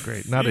 Not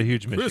great. Not a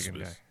huge Michigan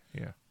Christmas.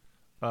 guy.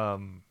 Yeah.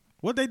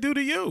 What'd they do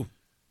to you?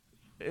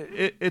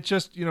 It's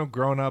just,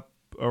 growing up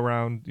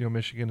around,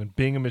 Michigan and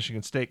being a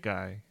Michigan State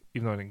guy,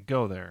 even though I didn't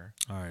go there.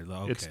 All right,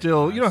 okay. It's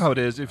still, I you know how it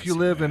see- is. If I you see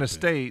live what in a happened.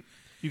 state,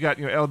 you got,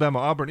 Alabama,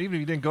 Auburn, even if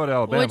you didn't go to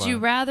Alabama. Would you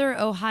rather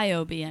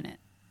Ohio be in it?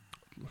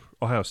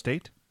 Ohio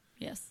State?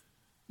 Yes.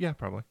 Yeah,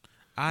 probably.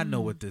 I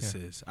know what this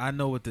is. I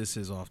know what this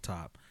is off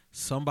top.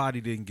 Somebody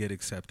didn't get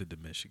accepted to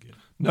Michigan.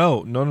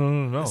 No.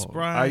 That's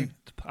right.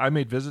 I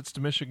made visits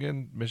to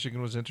Michigan.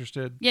 Michigan was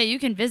interested. Yeah, you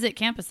can visit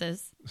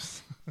campuses.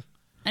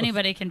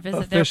 Anybody can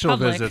visit Official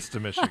their public. visits to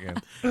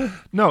Michigan.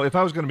 No, if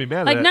I was going to be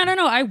mad Like, at it.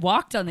 no. I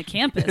walked on the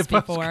campus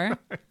before.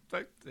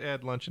 I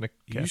had lunch in a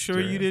You sure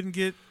cafeteria. you didn't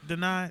get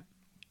denied?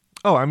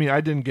 Oh, I mean, I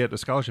didn't get a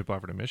scholarship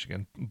offer to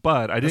Michigan,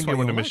 but I That's didn't why get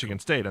one you to like Michigan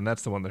State, and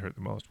that's the one that hurt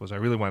the most. Was I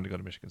really wanted to go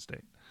to Michigan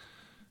State,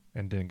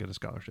 and didn't get a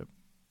scholarship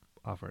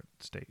offer at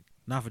State.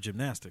 Not for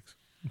gymnastics.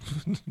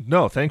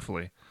 No,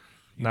 thankfully,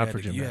 You not had for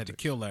to- gymnastics. You had to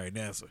kill Larry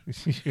Nassar.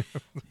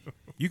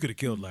 You could have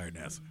killed Larry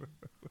Nassar.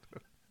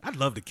 I'd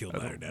love to kill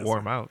Larry Nassar.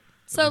 Warm out.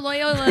 So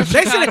Loyola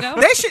They Chicago.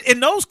 should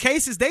in those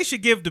cases they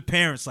should give the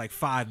parents like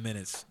 5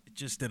 minutes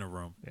just in a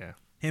room. Yeah.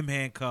 Him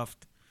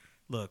handcuffed.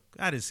 Look,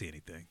 I didn't see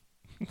anything.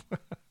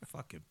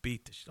 Fucking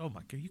beat the shit. Oh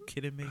my god, you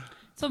kidding me?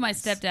 That's what my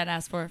stepdad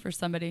asked for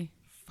somebody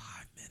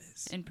 5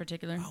 minutes. in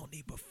particular. I don't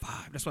need but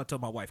 5. That's why I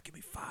told my wife, give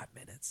me 5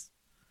 minutes.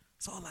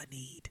 That's all I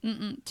need.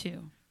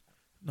 Two.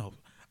 No,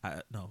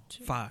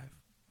 5.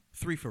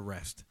 3 for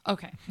rest.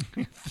 Okay.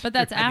 But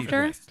that's I need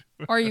after rest.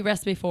 or you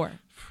rest before?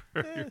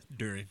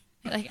 During.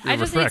 Like, Your I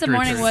just need some refractory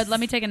morning period. wood. Let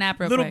me take a nap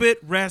real Little quick.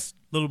 bit rest,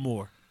 little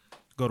more.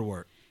 Go to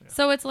work.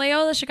 So it's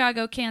Loyola,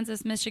 Chicago,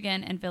 Kansas,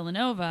 Michigan, and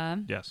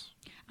Villanova. Yes.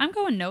 I'm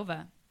going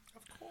Nova.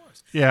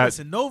 Yeah.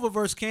 Listen, Nova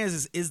versus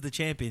Kansas is the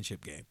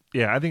championship game.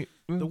 Yeah. I think.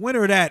 The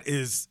winner of that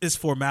is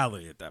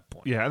formality at that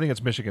point. Yeah, I think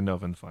it's Michigan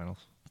Nova in the finals.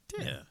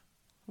 Yeah.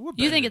 We're You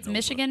better think than it's Nova.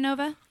 Michigan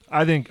Nova?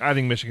 I think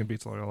Michigan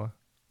beats Loyola.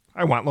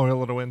 I want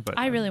Loyola to win, but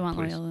I really want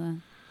please. Loyola.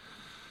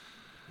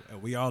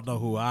 We all know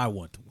who I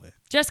want to win.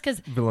 Just because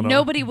Villanova.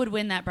 nobody would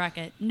win that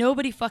bracket.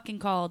 Nobody fucking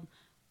called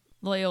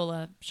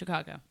Loyola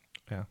Chicago.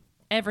 Yeah.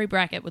 Every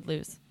bracket would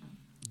lose.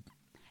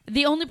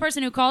 The only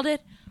person who called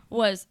it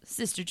was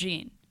Sister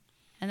Jean.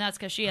 And that's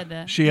because she had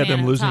the She had man them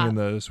on losing top. in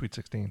the Sweet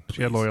 16.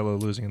 She had Loyola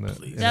losing in the.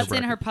 in That's her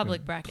in her bracket.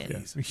 public bracket.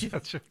 Yeah. Yeah,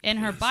 sure. In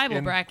her Bible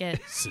In- bracket.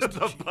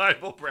 the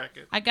Bible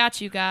bracket. I got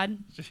you, God.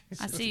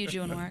 I see you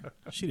doing work.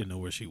 She didn't know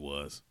where she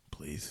was.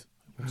 Please.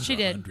 She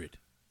did. 100.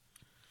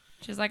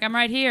 She's like, I'm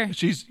right here.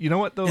 She's. You know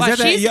what though? Is Why, that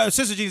she's- yeah,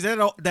 Sister Jean? Is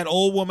that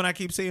old woman I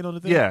keep seeing on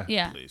the thing? Yeah.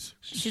 Yeah. Please.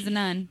 She's a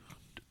nun.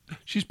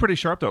 She's pretty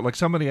sharp though. Like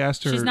somebody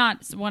asked her. She's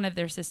not one of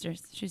their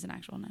sisters. She's an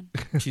actual nun.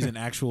 She's an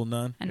actual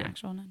nun. An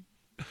actual nun.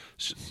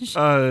 She's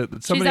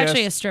Somebody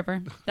actually a asked,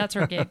 stripper. That's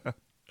her gig.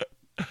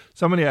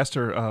 somebody asked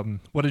her,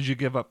 "What did you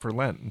give up for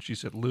Lent?" And she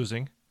said,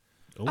 "Losing."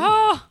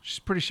 Oh, She's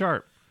pretty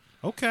sharp.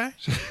 Okay.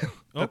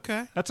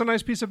 Okay. That's a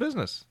nice piece of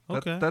business.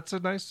 Okay. That's a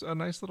nice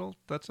little.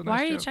 That's a nice.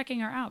 why are you joke. checking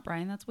her out,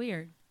 Brian? That's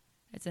weird.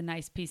 It's a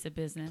nice piece of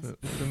business.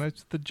 It's a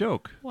nice. The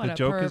joke. What the a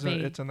joke is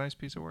pervy. it's a nice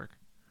piece of work.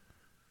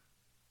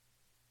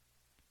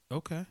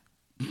 Okay.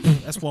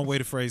 That's one way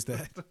to phrase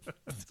that.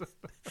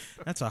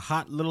 That's a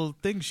hot little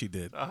thing she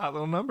did. A hot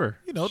little number.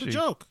 You know, the She-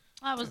 joke.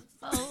 I was.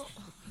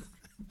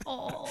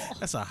 Oh.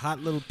 That's a hot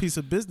little piece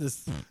of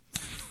business.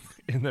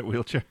 in that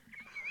wheelchair.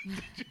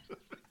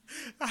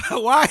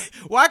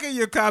 Why can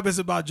your comments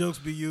about jokes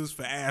be used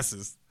for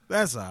asses?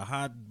 That's a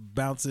hot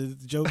bouncing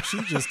joke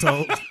she just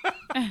told.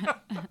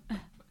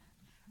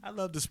 I'd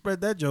love to spread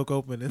that joke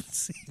open and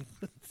see.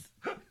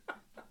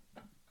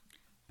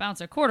 Bounce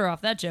a quarter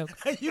off that joke.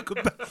 you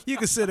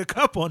could sit a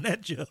cup on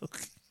that joke.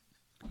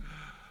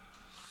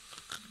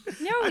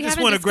 No, I we just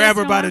haven't want to grab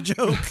her by discussed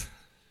the joke.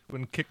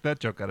 Wouldn't kick that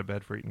joke out of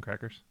bed for eating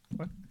crackers.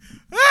 What?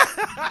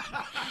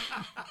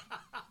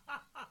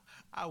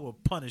 I will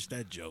punish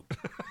that joke.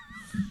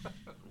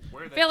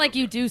 I feel like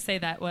you do say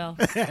that well.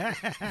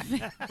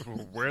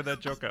 Wear that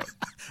joke out.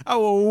 I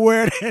will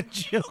wear that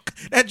joke.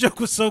 That joke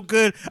was so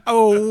good. I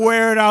will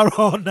wear it out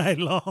all night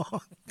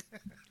long.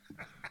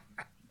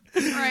 All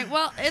right,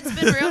 well, it's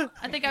been real.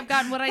 I think I've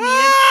gotten what I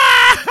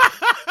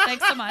needed.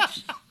 Thanks so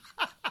much.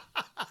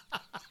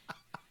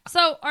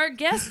 So our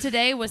guest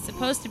today was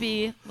supposed to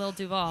be Lil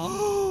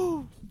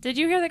Duval. Did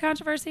you hear the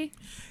controversy?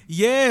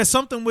 Yeah,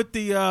 something with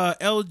the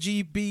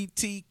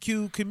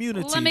LGBTQ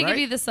community. Let me right? give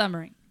you the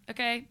summary,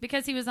 okay?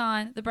 Because he was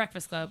on The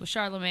Breakfast Club with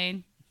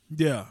Charlamagne,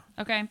 Yeah.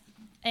 okay?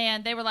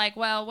 And they were like,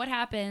 well, what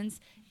happens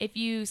if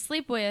you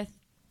sleep with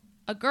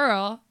a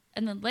girl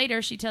and then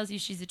later she tells you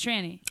she's a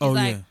tranny? He's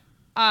like,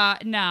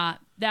 nah,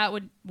 that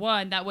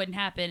wouldn't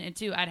happen. And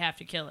two, I'd have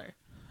to kill her.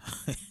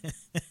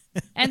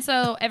 And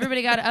so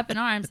everybody got up in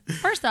arms.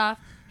 First off,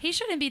 he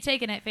shouldn't be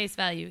taken at face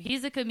value.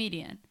 He's a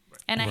comedian.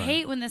 And I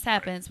hate when this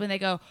happens, when they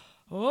go,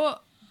 oh,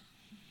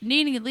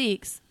 Nene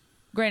Leakes.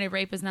 Granted,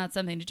 rape is not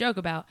something to joke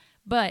about.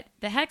 But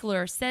the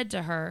heckler said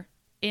to her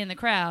in the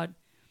crowd,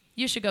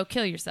 you should go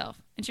kill yourself.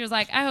 And she was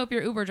like, I hope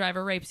your Uber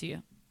driver rapes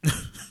you.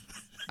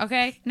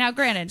 Okay? Now,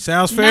 granted.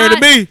 Sounds fair to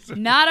me.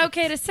 Not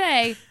okay to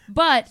say,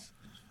 but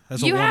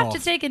That's you a have one-off.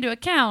 to take into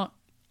account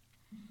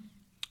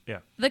Yeah.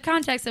 the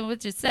context in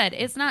which it's said.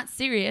 It's not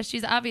serious.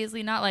 She's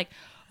obviously not like,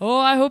 oh,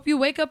 I hope you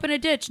wake up in a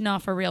ditch. No,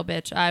 for real,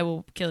 bitch. I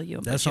will kill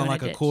you. That sounds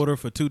like a quarter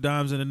for 2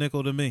 dimes and a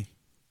nickel to me.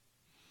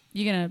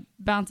 You gonna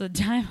bounce a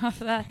dime off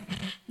of that?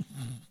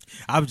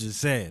 I'm just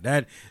saying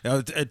that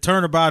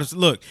turnabout.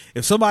 Look,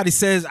 if somebody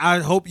says, I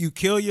hope you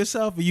kill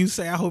yourself, and you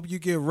say, I hope you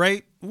get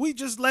raped, we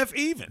just left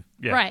even.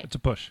 Yeah. Right. It's a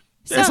push.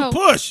 That's a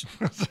push.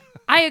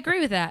 I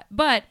agree with that.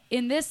 But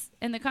in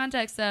the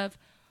context of,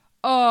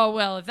 oh,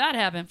 well, if that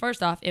happened,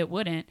 first off, it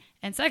wouldn't.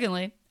 And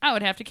secondly, I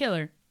would have to kill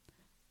her.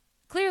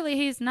 Clearly,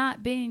 he's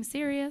not being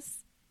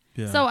serious.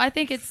 Yeah. So I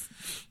think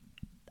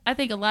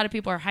a lot of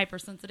people are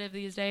hypersensitive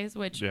these days,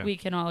 which we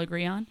can all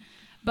agree on.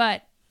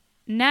 But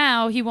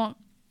now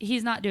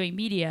he's not doing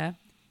media.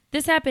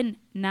 This happened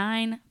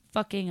 9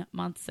 fucking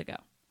months ago.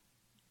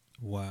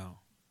 Wow.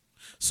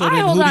 So I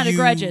then hold who on do to you-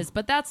 grudges,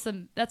 but that's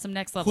some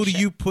next level Who do shit.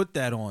 you put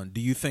that on?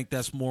 Do you think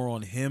that's more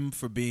on him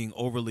for being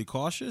overly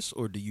cautious,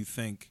 or do you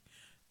think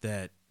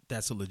that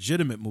that's a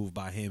legitimate move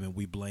by him and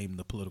we blame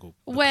the political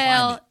the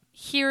climate?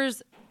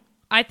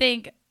 I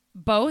think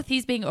both.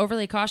 He's being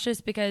overly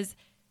cautious because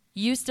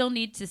you still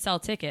need to sell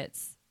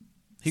tickets.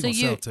 He gonna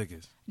sell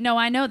tickets. No,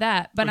 I know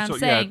that, but I'm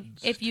saying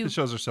if you the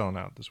shows are selling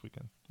out this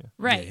weekend. Yeah.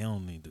 right, Yeah, he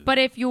don't need to. but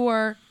if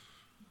you're,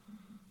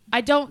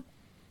 I don't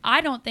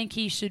think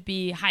he should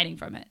be hiding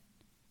from it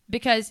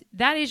because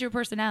that is your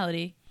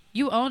personality.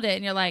 You owned it,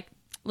 and you're like,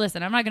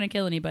 listen, I'm not gonna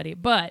kill anybody,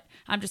 but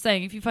I'm just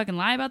saying if you fucking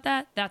lie about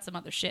that, that's some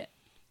other shit.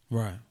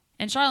 Right.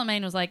 And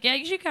Charlamagne was like, yeah,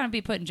 you should kind of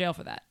be put in jail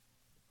for that.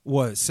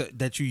 What? So,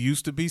 that you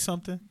used to be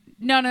something?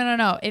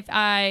 No. If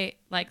I,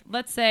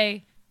 let's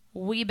say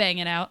we bang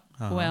it out.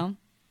 Uh-huh. Well,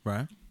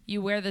 Right.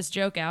 you wear this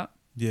joke out.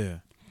 Yeah.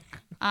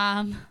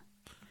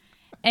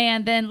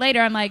 And then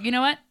later I'm like, you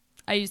know what?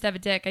 I used to have a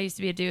dick. I used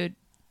to be a dude.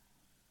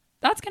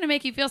 That's going to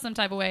make you feel some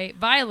type of way,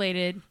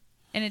 violated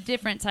in a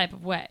different type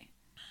of way.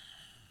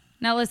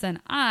 Now listen,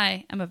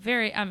 I'm a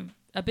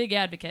big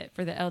advocate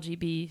for the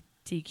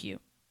LGBTQ.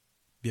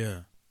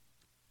 Yeah.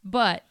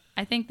 But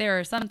I think there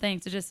are some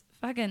things to just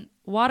fucking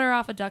water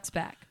off a duck's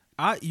back.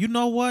 You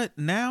know what?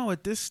 Now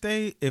at this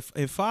stage,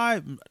 if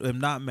I am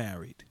not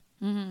married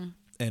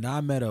and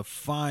I met a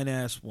fine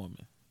ass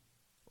woman,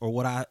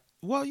 or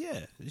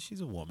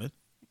she's a woman.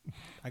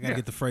 I gotta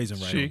get the phrasing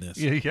right on this.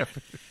 Yeah.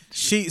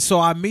 So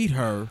I meet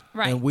her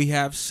Right. and we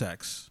have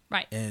sex.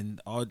 Right. And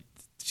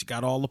she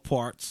got all the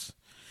parts,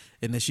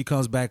 and then she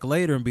comes back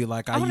later and be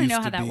like, I want to used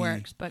know how that be-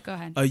 works, but go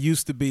ahead. I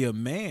used to be a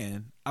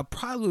man. I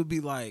probably would be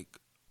like,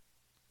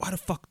 why the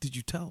fuck did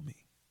you tell me?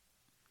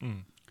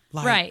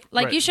 Like, right.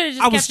 Like you should have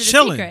just I kept was it a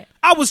chilling. secret.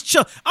 I was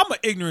chill. I'm an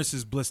ignorance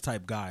is bliss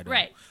type guy. Though.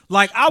 Right.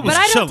 Like I was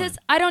But chilling.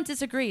 I don't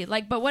disagree.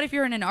 But what if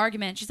you're in an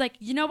argument? She's like,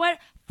 you know what?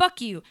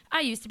 Fuck you. I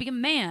used to be a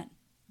man.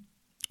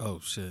 Oh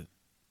shit.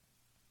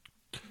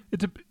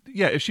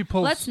 If she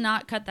pulls, Let's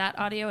not cut that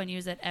audio and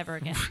use it ever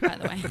again, by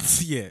the way.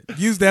 Yeah.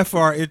 Use that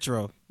for our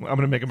intro. I'm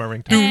gonna make it my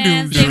ringtone.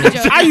 And save the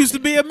joke. I used to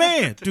be a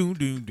man. Doom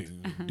doom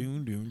doom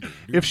doom doom.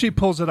 If she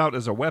pulls it out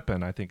as a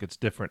weapon, I think it's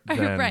different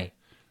than Right.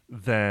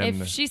 than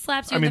If she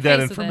slaps you I in mean the that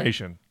face with it.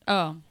 information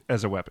Oh.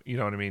 as a weapon. You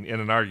know what I mean? In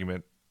an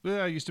argument,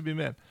 I used to be a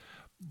man.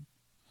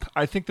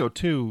 I think though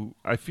too.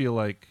 I feel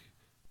like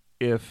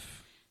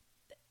if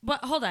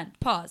But hold on,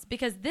 pause,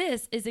 because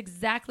this is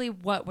exactly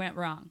what went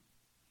wrong.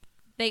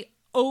 They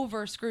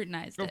over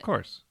scrutinized it. of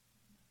course,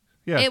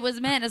 yeah, It was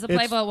meant as a It's-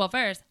 playboy. Well,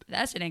 first,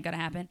 that shit ain't gonna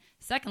happen.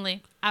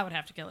 Secondly, I would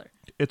have to kill her.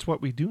 it's what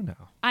we do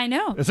now. I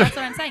know. That's what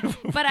I'm saying.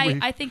 But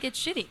I think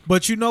it's shitty.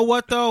 But you know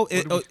what though?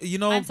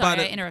 I'm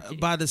sorry, I interrupted you.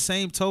 by the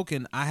same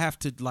token, I have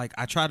to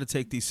I try to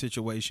take these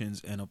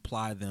situations and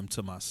apply them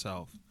to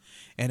myself.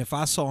 And if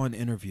I saw an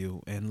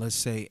interview, and let's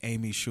say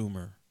Amy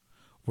Schumer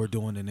were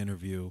doing an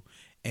interview,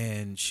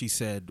 and she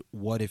said,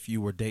 "What if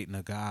you were dating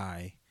a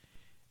guy?"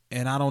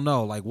 And I don't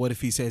know, like, what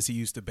if he says he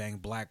used to bang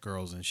black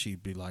girls, and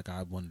she'd be like,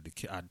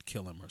 I'd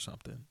kill him or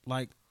something.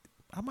 Like,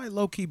 I might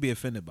low key be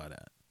offended by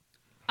that.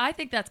 I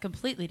think that's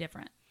completely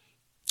different.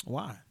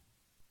 Why?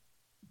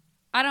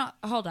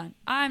 Hold on.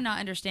 I'm not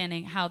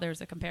understanding how there's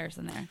a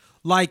comparison there.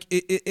 Like,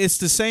 it's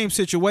the same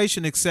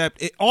situation,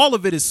 except all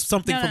of it is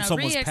something from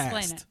someone's re-explain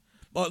past. it.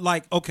 But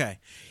like, okay,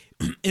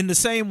 in the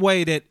same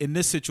way that in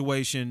this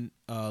situation,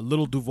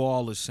 Little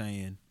Duval is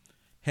saying,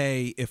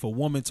 hey, if a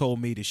woman told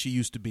me that she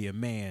used to be a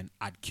man,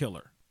 I'd kill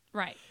her.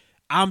 Right.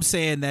 I'm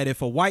saying that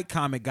if a white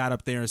comic got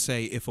up there and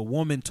say, if a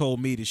woman told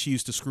me that she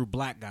used to screw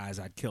black guys,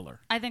 I'd kill her.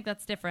 I think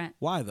that's different.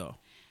 Why, though?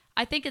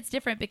 I think it's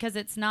different because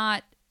it's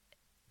not...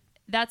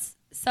 That's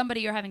somebody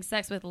you're having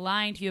sex with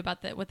lying to you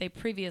about what they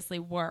previously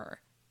were.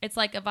 It's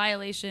like a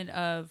violation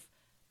of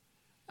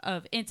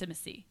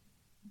intimacy,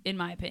 in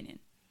my opinion.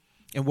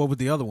 And what would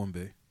the other one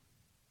be?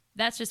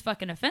 That's just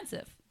fucking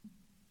offensive.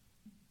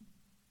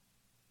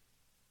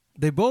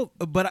 They both,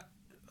 but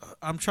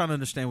I'm trying to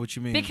understand what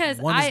you mean. Because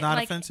one is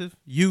not offensive.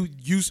 You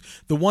use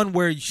the one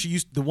where she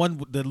used the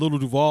one that Little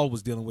Duval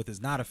was dealing with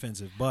is not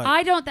offensive. But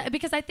I don't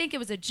because I think it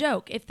was a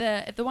joke. If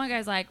the one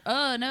guy's like,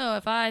 oh no,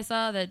 if I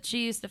saw that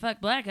she used to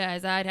fuck black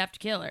guys, I'd have to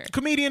kill her.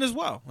 Comedian as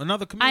well,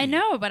 another comedian. I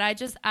know, but I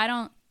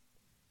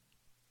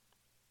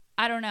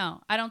don't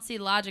know. I don't see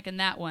logic in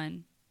that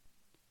one.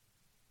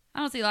 I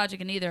don't see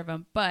logic in either of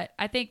them. But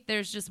I think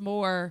there's just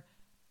more.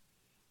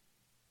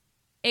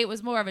 It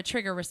was more of a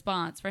trigger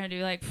response for him to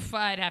be like,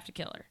 I'd have to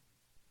kill her.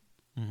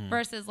 Mm-hmm.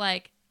 Versus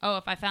like, oh,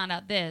 if I found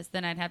out this,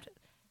 then I'd have to.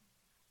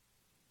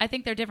 I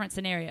think they're different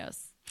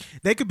scenarios.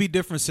 They could be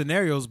different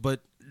scenarios,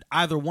 but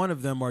either one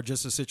of them are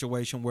just a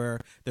situation where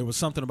there was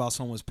something about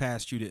someone's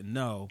past you didn't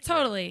know.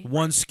 Totally.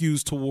 One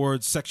skews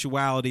towards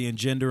sexuality and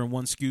gender, and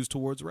one skews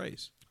towards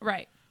race.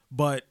 Right.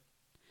 But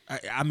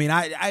I mean,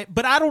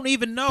 but I don't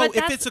even know But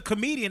if it's a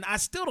comedian. I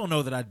still don't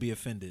know that I'd be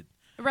offended.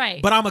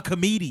 Right. But I'm a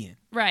comedian.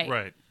 Right.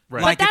 Right.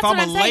 Like But if I'm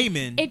that's a what saying.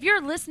 layman, If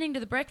you're listening to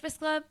The Breakfast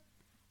Club,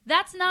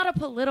 that's not a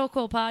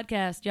political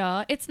podcast,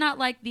 y'all. It's not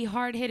like the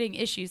hard-hitting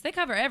issues. They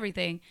cover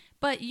everything,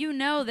 but you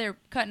know they're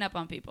cutting up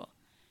on people.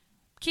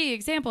 Key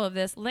example of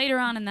this, later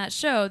on in that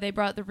show, they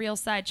brought the Real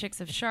Side Chicks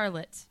of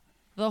Charlotte.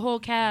 The whole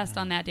cast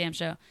on that damn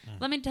show.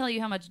 Let me tell you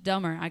how much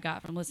dumber I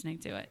got from listening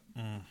to it.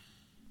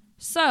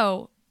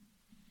 So,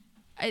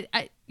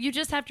 you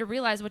just have to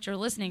realize what you're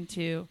listening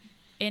to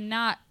and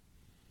not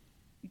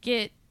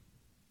get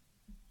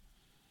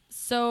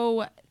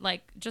so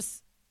like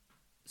just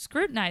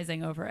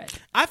scrutinizing over it.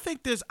 I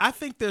think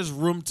there's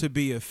room to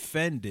be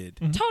offended.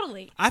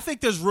 Totally. I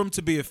think there's room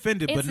to be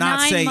offended, It's but not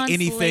 9 say months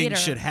anything later.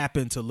 should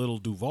happen to Little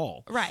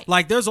Duval. Right.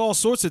 Like there's all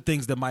sorts of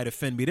things that might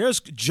offend me. There's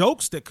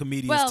jokes that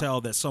comedians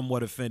tell that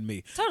somewhat offend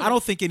me. Totally. I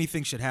don't think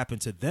anything should happen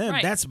to them.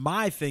 Right. That's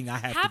my thing I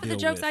have Half to of deal the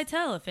jokes with. I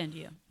tell offend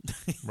you.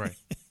 Right.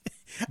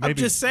 I'm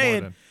Maybe just more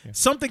saying than- yeah.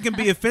 something can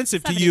be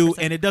offensive to you 70%.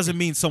 and it doesn't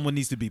mean someone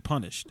needs to be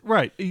punished.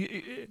 Right.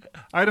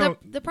 I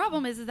don't. The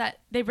problem is that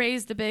they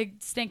raised a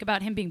big stink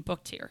about him being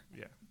booked here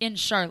Yeah. in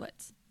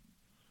Charlotte.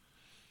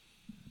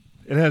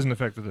 It hasn't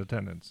affected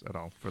attendance at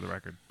all, for the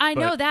record. I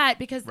know But- that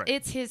because Right.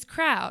 it's his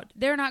crowd.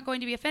 They're not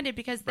going to be offended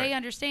because they Right.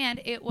 understand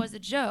it was a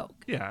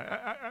joke.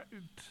 Yeah.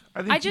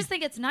 I think I just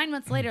think it's 9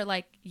 months later.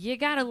 Like you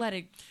gotta let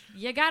it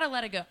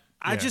go.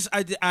 I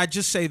Yeah.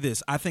 just say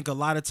this. I think a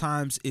lot of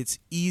times it's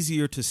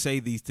easier to say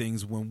these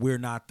things when we're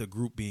not the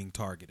group being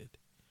targeted,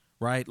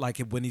 right? Like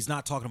when he's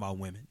not talking about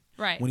women,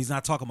 Right. When he's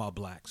not talking about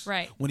blacks,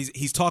 Right. When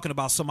he's talking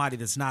about somebody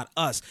that's not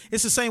us.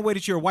 It's the same way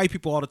that your white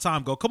people all the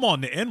time go, "Come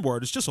on, the N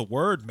word. It's just a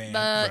word, man."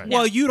 But, Right.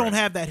 Well, yeah. you don't Right.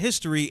 have that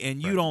history,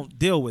 and you don't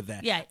deal with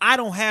that. Yeah. I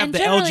don't have And the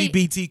generally-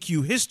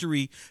 LGBTQ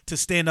history to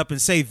stand up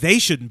and say they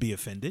shouldn't be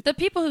offended. The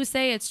people who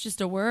say it's just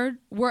a word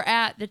were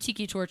at the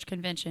Tiki Torch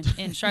convention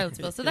in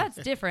Charlottesville, so that's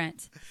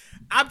different.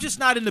 I'm just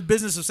not in the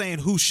business of saying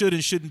who should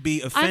and shouldn't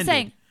be offended. I'm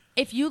saying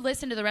if you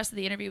listen to the rest of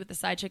the interview with the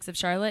Side Chicks of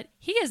Charlotte,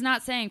 he is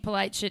not saying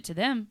polite shit to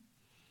them.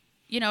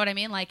 You know what I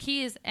mean? Like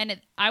he is, and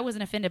I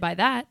wasn't offended by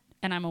that,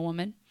 and I'm a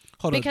woman.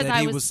 Hold on, because that I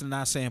he was- was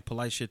not saying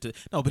polite shit to.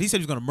 No, but he said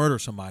he was going to murder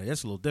somebody.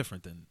 That's a little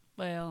different than.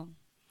 Well,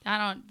 I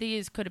don't.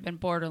 These could have been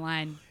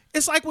borderline.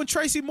 It's like when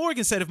Tracy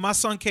Morgan said, "If my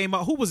son came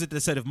out, who was it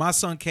that said if my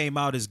son came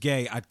out as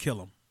gay, I'd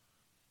kill him?"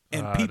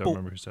 And I don't people,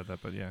 remember who said that,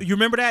 but yeah. you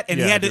remember that? And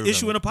Yeah, he had I to do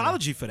issue an remember.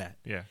 apology for that.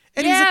 Yeah.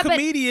 And Yeah, he's a but-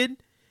 comedian,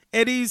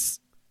 and he's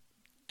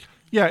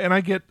Yeah, and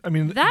I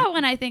mean, That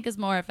one I think is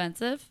more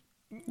offensive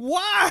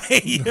why?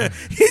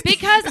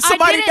 because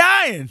somebody I didn't,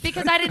 dying.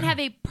 because I didn't have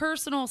a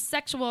personal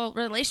sexual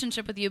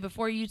relationship with you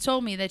before you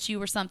told me that you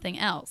were something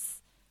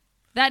else.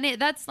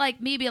 That's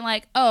like me being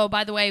like, oh,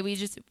 by the way, we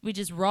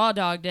just raw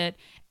dogged it,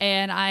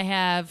 and I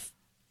have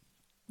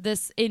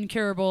this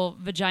incurable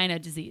vagina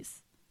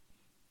disease.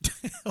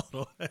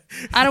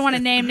 I don't want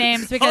to name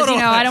names because Hold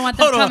on, I don't want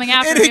them hold on. coming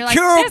after An me. Like,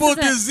 incurable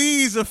this isn't-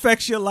 disease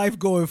affects your life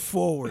going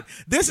forward.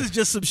 This is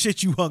just some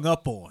shit you hung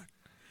up on.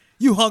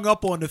 You hung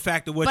up on the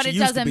fact of what But you it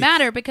used to doesn't be.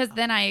 matter because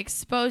then I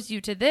expose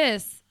you to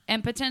this,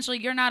 and potentially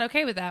you're not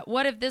okay with that.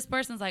 What if this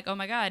person's like, oh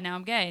my God, now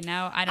I'm gay.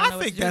 Now I don't know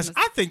what to do with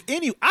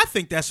this. I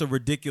think that's a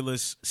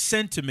ridiculous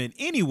sentiment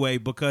anyway,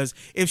 because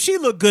if she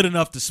looked good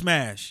enough to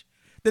smash,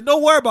 then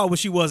don't worry about what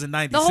she was in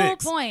 '96. The whole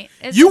point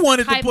is you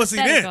wanted the pussy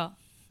then. hypothetical.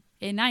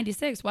 In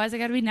 '96, why is it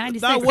got to be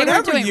 '96? Now, They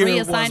whatever weren't doing year it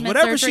was, reassignment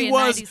whatever surgery she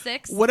was, in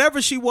 '96.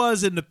 whatever she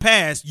was in the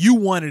past, you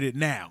wanted it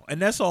now, and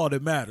that's all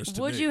that matters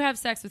to Would me. you have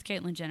sex with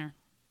Caitlyn Jenner?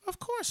 Of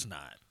course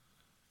not.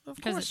 Of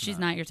Because course she's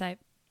not your type.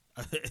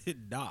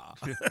 Nah.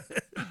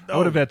 I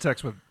would have had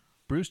sex with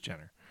Bruce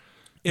Jenner.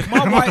 If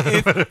my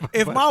wife,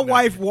 if my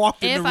wife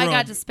walked in If the I room,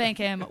 got to spank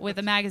him with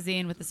a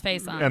magazine with his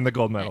face on. And the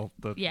gold medal,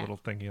 the Yeah. little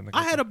thingy in the.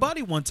 I had a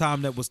buddy one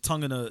time that was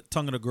tonguing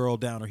a girl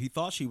down, or he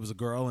thought she was a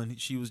girl, and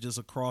she was just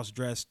a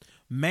cross-dressed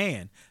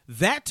man.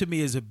 That to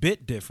me is a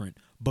bit different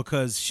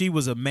because she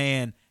was a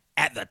man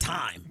at the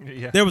time.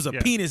 Yeah, There was a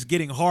yeah. penis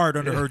getting hard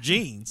under her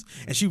jeans,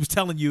 and she was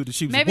telling you that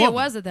she was. Maybe a it woman.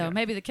 wasn't, though.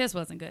 Maybe the kiss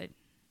wasn't good.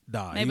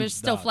 Nah, Maybe he it was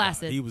still nah,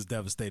 flaccid. He was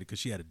devastated because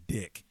she had a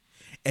dick.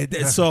 And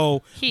then,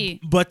 so,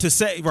 But to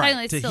say right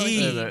Technically, to it's still a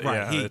he, he. right,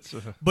 Yeah, he. it's,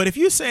 But if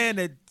you're saying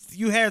that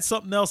you had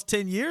something else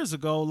 10 years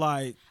ago,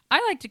 like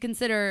I like to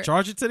consider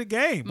charge it to the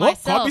game. Well,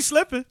 caught me Myself.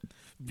 slipping.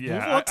 Yeah,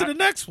 Move on to the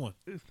next one.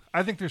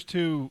 I think there's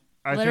two.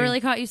 I literally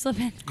think, caught you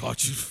slipping.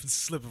 Caught you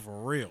slipping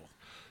for real.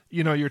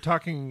 you're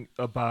talking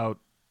about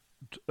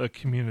a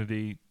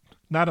community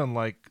not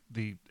unlike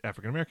the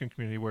African American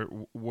community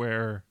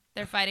where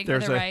They're fighting for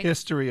there's their a right.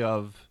 history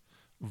of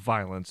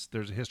violence.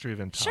 There's a history of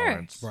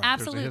intolerance. Right. There's a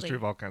Absolutely. history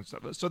of all kinds of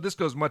stuff. So this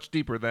goes much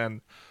deeper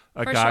than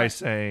a For guy sure.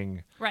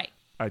 saying, Right.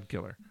 "I'd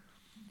kill her."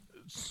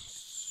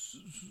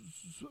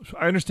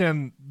 I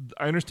understand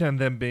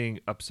them being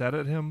upset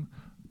at him,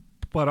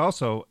 but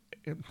also,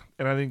 and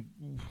I think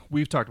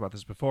we've talked about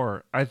this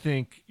before. I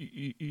think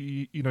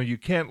you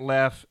can't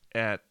laugh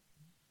at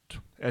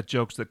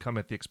jokes that come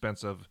at the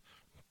expense of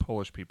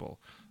Polish people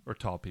or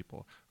tall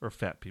people or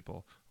fat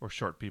people or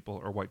short people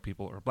or white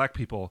people or black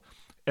people,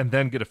 and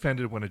then get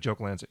offended when a joke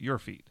lands at your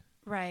feet.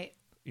 Right.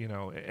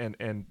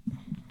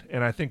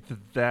 And I think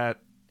that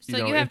So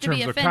in you have to be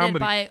terms of offended comedy,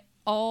 by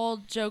all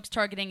jokes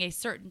targeting a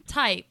certain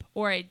type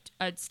or a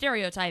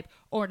stereotype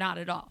or not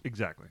at all.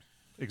 exactly.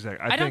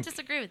 I don't think,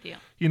 disagree with you.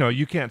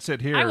 you can't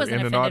sit here I in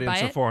wasn't an offended by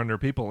audience of it. 400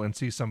 people and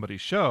see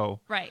somebody's show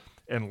Right.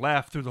 and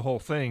laugh through the whole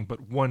thing, but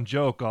one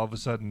joke all of a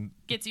sudden,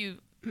 Gets you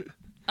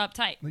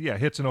uptight.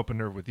 hits an open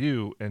nerve with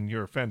you, and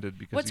you're offended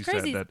because What's you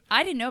crazy said is that.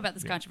 I didn't know about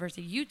this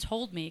controversy. You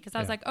told me because I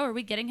was Yeah. like, oh, are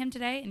we getting him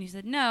today? And you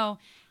said, no,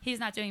 he's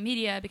not doing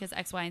media because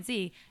X, Y, and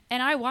Z.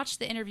 And I watched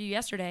the interview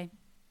yesterday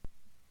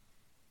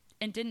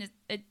and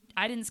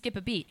I didn't skip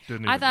a beat.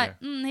 Didn't I even- thought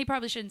he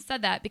probably shouldn't have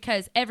said that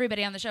because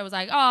everybody on the show was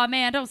like, oh,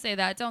 man, don't say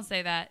that. Don't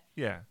say that.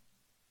 Yeah.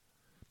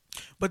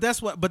 But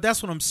that's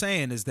what I'm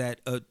saying is that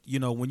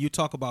when you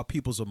talk about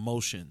people's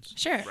emotions,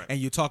 Sure. and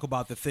you talk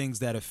about the things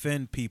that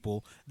offend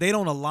people, they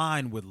don't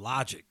align with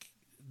logic.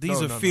 These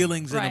No, are no, no.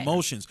 feelings and Right.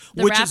 emotions,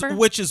 The rapper?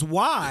 which is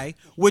why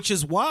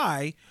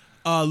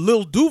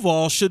Lil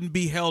Duval shouldn't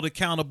be held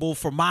accountable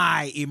for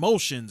my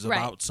emotions Right.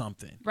 about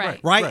something. Right.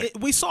 Right. Right.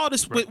 We saw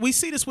this. Right. We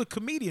see this with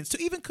comedians too.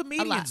 Even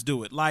comedians lot.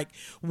 do it. Like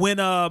when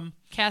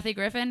Kathy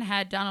Griffin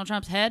had Donald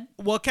Trump's head.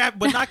 but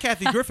not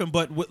Kathy Griffin,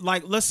 but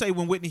let's say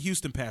when Whitney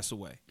Houston passed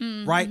away,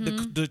 right?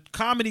 The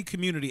comedy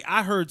community,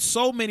 I heard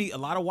a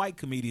lot of white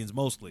comedians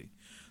mostly,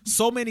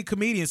 so many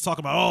comedians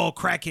talking about, oh,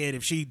 crackhead,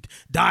 if she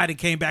died and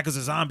came back as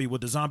a zombie,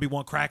 would the zombie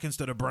want crack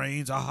instead of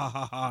brains? Ah, ha,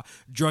 ha, ha.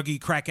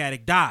 Druggy crack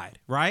addict died,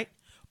 right?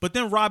 But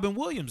then Robin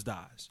Williams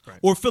dies, Right.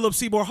 or Philip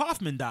Seymour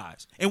Hoffman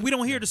dies, and we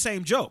don't hear the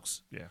same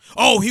jokes. Yeah.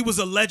 Oh, he was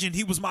a legend.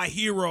 He was my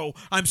hero.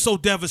 I'm so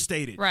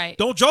devastated. Right.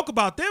 Don't joke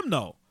about them,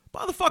 though.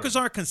 Motherfuckers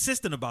aren't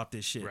consistent about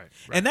this shit. Right.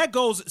 And that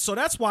goes, so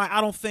that's why I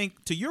don't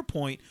think, to your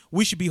point,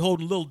 we should be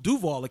holding Lil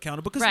Duval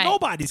accountable because Right.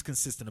 nobody's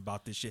consistent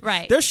about this shit.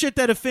 Right. There's shit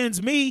that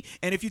offends me,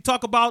 and if you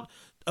talk about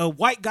a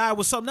white guy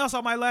with something else,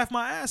 I might laugh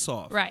my ass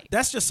off. Right.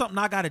 That's just something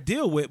I got to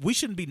deal with. We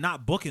shouldn't be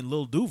not booking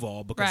Lil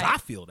Duval because Right. I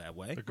feel that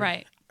way.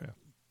 Right.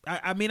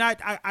 I mean, I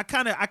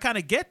kind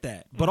of get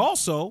that, but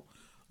also,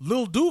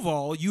 Lil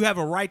Duval, you have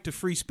a right to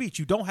free speech.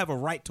 You don't have a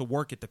right to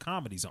work at the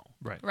Comedy Zone.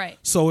 Right. Right.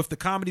 So if the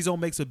Comedy Zone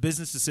makes a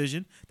business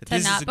decision that To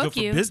this not isn't good book for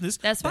you, business,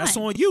 that's fine.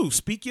 on you.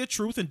 Speak your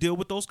truth and deal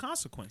with those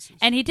consequences.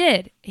 And he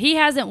did. He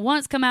hasn't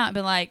once come out and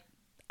been like,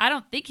 I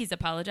don't think he's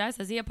apologized.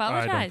 Has he I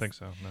apologized? don't think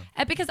so. No.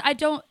 And because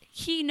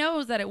he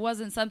knows that it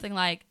wasn't something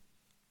like,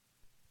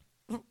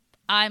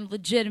 I'm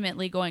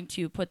legitimately going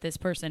to put this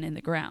person in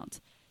the ground.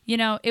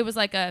 It was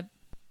like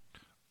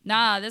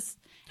this.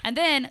 And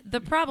then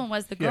the problem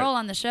was the girl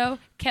on the show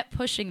kept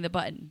pushing the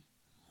button.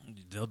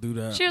 They'll do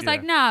that. She was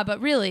like, nah, but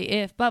really,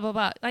 if blah, blah,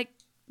 blah. Like,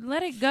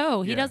 let it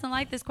go. He doesn't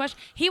like this question.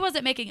 He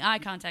wasn't making eye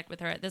contact with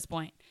her at this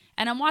point.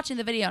 And I'm watching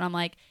the video and I'm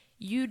like,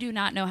 you do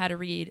not know how to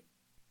read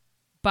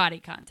body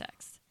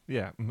context.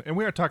 Yeah, and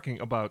we are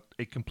talking about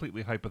a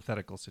completely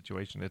hypothetical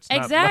situation. It's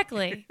not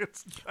Exactly. like-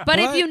 it's not- But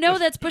if What? you know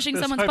that's pushing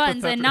That's someone's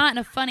buttons and hypothetical. not in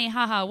a funny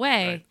haha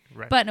way,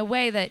 Right. but in a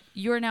way that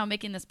you're now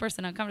making this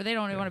person uncomfortable, they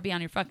don't even want to be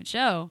on your fucking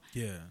show.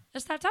 Yeah.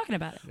 Just stop talking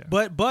about it.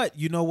 Yeah. But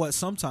you know what?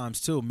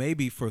 Sometimes too,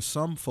 maybe for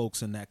some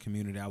folks in that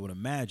community, I would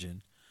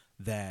imagine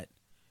that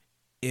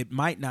it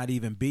might not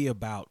even be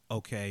about,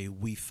 okay,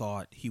 we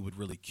thought he would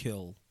really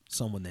kill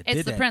someone that did that.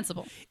 It's the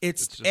principle.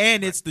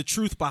 It's the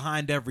truth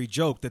behind every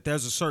joke, that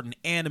there's a certain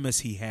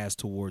animus he has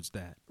towards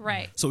that.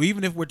 Right. So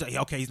even if we're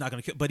okay, he's not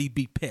going to kill, but he'd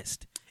be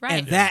pissed. Right.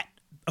 And that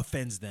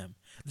offends them.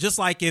 Just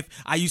like if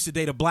I used to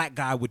date a black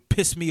guy, would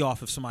piss me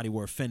off if somebody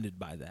were offended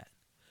by that.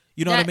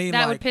 You know what I mean?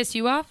 That like, would piss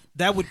you off?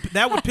 That would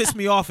piss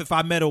me off if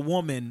I met a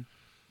woman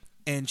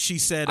and she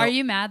said, Are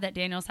you mad that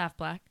Daniel's half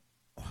black?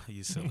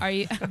 You silly. Are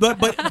you?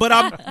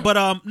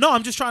 No,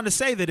 I'm just trying to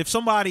say that if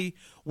somebody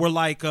were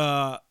like,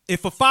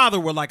 if a father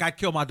were like, I'd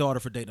kill my daughter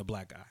for dating a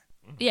black guy.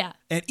 Yeah.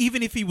 And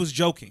even if he was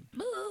joking.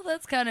 Well,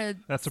 that's kind of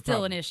still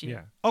problem. an issue.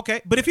 Yeah.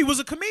 Okay, but if he was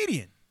a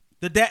comedian,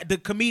 the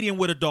comedian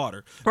with a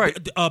daughter. Right.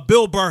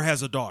 Bill Burr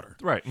has a daughter.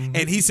 Right. Mm-hmm.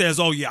 And he says,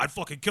 oh, yeah, I'd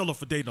fucking kill her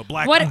for dating a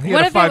black What, guy. He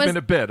what had a if it was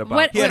 5-minute bit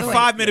about He had a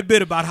 5-minute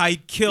bit about how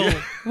he'd kill.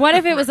 What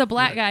if it was a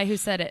black guy who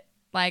said it?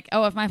 Like,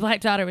 oh, if my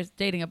black daughter was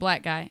dating a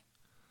black guy,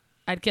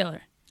 I'd kill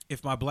her.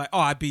 If my black,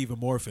 I'd be even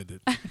more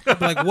offended. I'd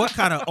be like, what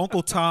kind of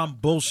Uncle Tom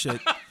bullshit?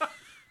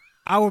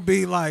 I would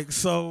be like,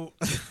 so,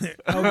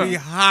 I would be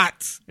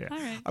hot. Yeah. All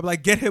right. I'd be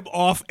like, get him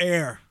off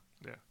air.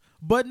 Yeah.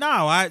 But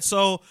no, I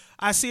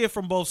see it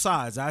from both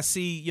sides. I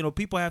see,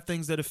 people have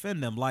things that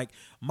offend them. Like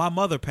my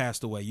mother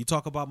passed away. You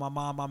talk about my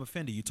mom, I'm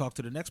offended. You talk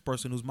to the next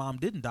person whose mom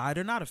didn't die,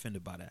 they're not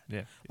offended by that.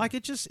 Yeah. Like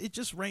it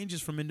just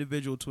ranges from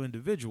individual to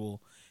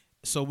individual.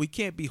 So we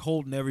can't be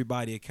holding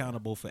everybody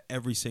accountable for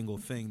every single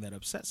thing that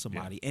upsets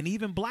somebody. Yeah. And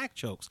even black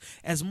jokes.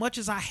 As much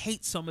as I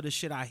hate some of the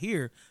shit I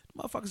hear,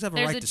 motherfuckers have a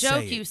right to say it. There's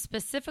a joke you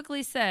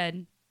specifically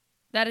said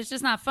that is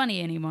just not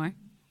funny anymore,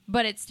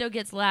 but it still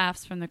gets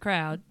laughs from the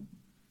crowd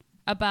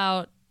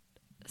about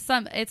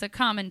it's a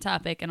common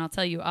topic, and I'll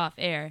tell you off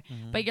air,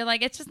 but you're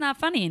like, it's just not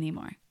funny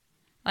anymore.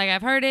 Like,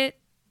 I've heard it,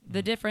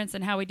 the difference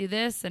in how we do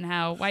this and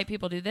how white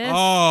people do this.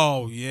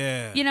 Oh,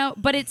 yeah.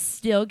 But it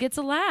still gets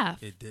a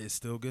laugh. It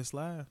still gets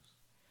laughs.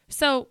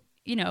 So,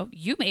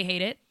 you may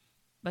hate it,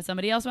 but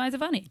somebody else finds it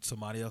funny.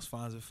 Somebody else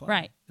finds it funny.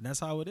 Right. And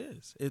that's how it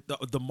is.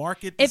 The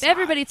market If decides.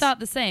 everybody thought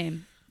the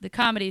same, the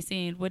comedy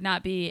scene would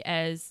not be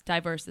as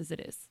diverse as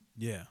it is.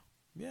 Yeah.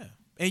 Yeah.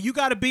 And you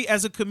got to be,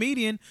 as a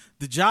comedian,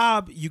 the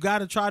job, you got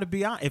to try to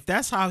be honest. If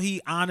that's how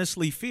he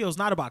honestly feels,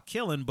 not about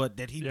killing, but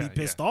that he'd be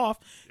pissed off,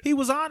 he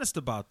was honest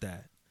about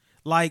that.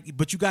 Like,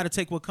 but you got to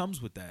take what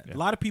comes with that. Yeah. A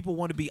lot of people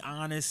want to be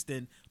honest,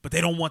 but they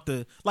don't want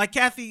like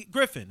Kathy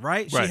Griffin,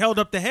 right? She held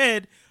up the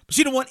head, but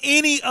she didn't want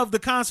any of the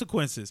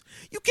consequences.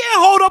 You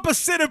can't hold up a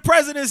sitting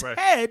president's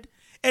head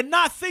and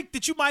not think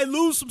that you might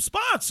lose some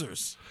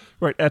sponsors.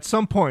 Right. At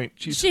some point,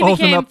 she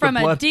became from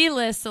a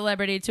D-list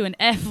celebrity to an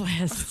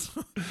F-list.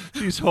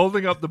 She's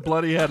holding up the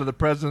bloody head of the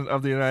president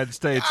of the United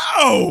States.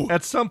 Oh!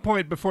 At some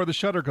point before the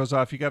shutter goes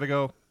off, you got to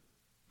go,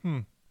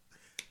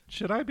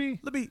 should I be?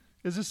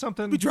 Is this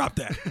something? Let me drop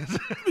that.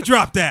 Let me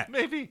drop that.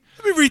 Maybe.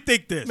 Let me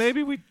rethink this.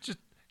 Maybe we just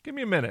give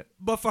me a minute.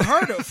 But for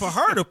her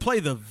to play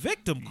the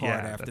victim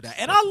card after that,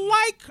 and I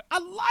like,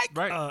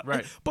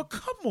 right. But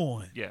come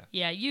on,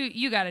 yeah,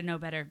 you got to know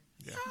better.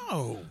 Yeah.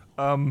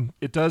 No.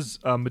 It does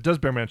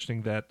bear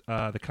mentioning that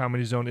the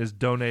Comedy Zone is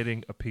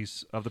donating a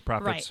piece of the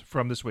profits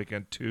from this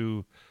weekend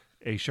to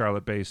a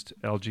Charlotte-based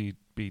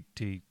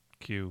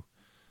LGBTQ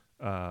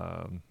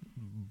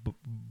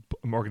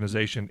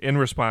organization in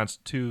response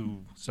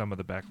to some of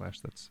the backlash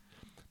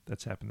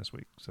that's happened this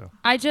week. So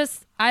I don't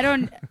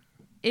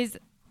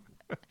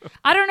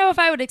know if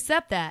I would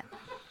accept that.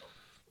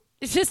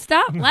 Just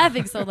stop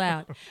laughing so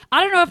loud.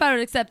 I don't know if I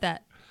would accept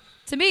that.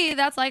 To me,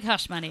 that's like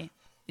hush money.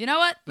 You know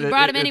what? We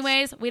brought him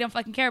anyways. We don't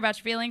fucking care about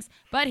your feelings.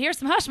 But here's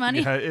some hush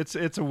money. Yeah, it's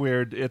a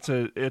weird. It's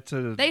a.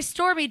 They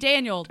Stormy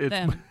Daniel'd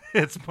them.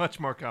 It's much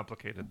more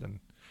complicated than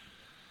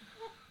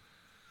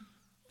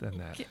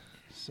that.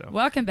 So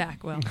welcome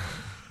back, Will.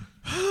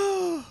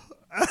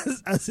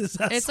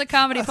 It's a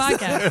comedy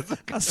podcast.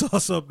 I saw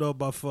something on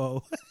my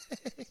phone.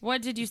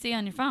 What did you see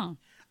on your phone?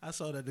 I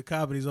saw that the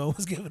Comedy Zone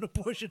was giving a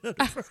portion of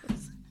the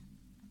first.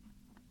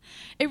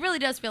 It really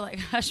does feel like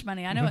hush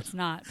money. I know it's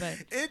not, but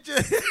it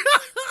just.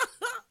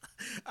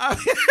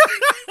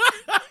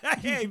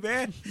 Hey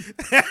man,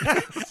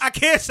 I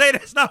can't say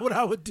that's not what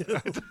I would do.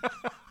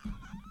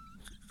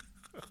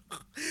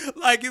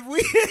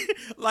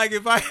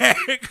 If I had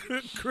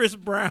Chris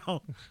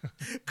Brown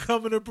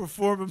coming to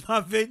perform in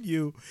my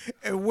venue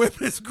and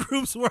women's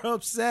groups were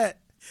upset,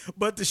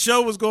 but the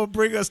show was going to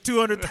bring us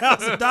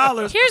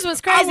 $200,000. Here's what's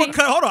crazy.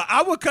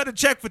 I would cut a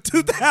check for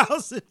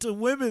 $2,000 to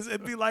women's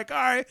and be like, all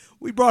right,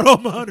 we brought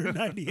home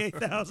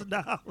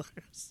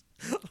 $198,000.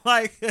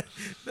 Like,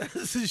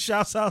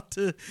 shouts out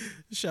to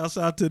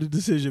the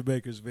decision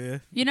makers,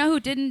 man. You know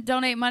who didn't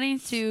donate money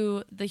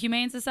to the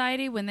Humane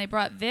Society when they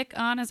brought Vic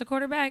on as a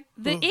quarterback?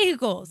 The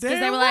Eagles, because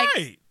they were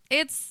like,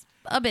 it's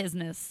a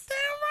business.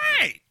 Damn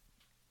right.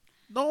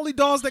 The only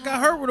dogs that got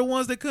hurt were the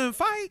ones that couldn't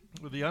fight.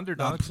 With the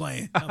underdogs.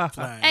 I'm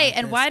playing. Hey,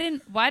 and why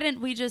didn't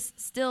we just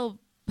still?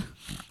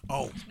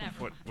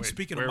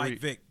 Speaking of Mike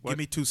Vick, give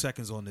me 2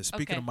 seconds on this.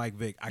 Speaking of Mike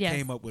Vick, I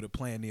came up with a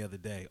plan the other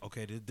day.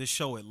 Okay, this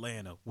show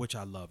Atlanta, which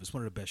I love, it's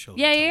one of the best shows on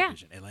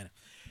television. Atlanta.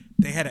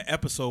 They had an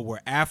episode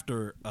where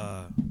after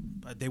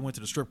they went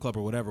to the strip club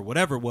or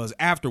whatever it was.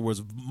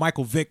 Afterwards,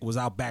 Michael Vick was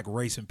out back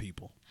racing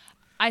people.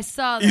 I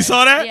saw that. You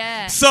saw that?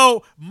 Yeah.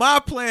 So my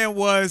plan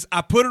was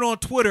I put it on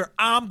Twitter.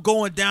 I'm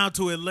going down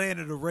to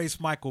Atlanta to race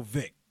Michael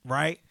Vick,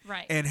 right?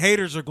 Right. And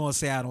haters are going to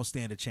say I don't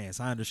stand a chance.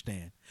 I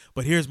understand.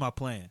 But here's my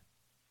plan.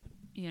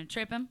 You gonna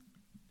trip him?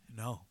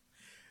 No.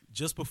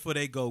 Just before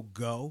they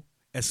go,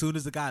 as soon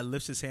as the guy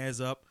lifts his hands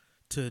up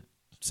to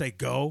say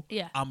go,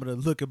 Yeah. I'm going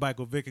to look at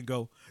Michael Vick and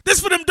go, this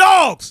for them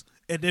dogs.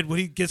 And then when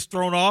he gets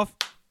thrown off,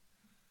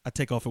 I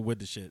take off and win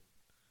the shit.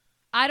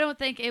 I don't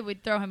think it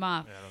would throw him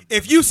off.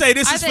 If you say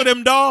this I is for think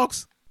them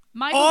dogs,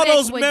 Michael all Vick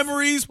those would-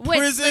 memories,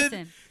 prison,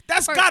 listen,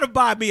 that's for- got to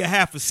buy me a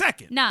half a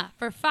second. Nah,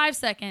 for 5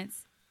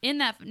 seconds, in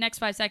that next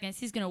 5 seconds,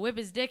 he's going to whip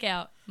his dick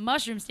out,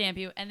 mushroom stamp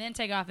you, and then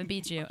take off and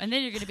beat you. And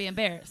then you're going to be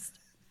embarrassed.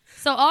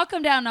 So I'll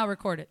come down and I'll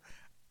record it.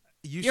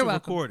 You You're should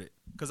welcome. record it.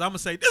 Because I'm going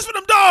to say, this for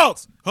them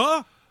dogs.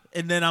 Huh?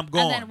 And then I'm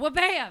gone. And then,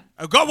 wha-bam!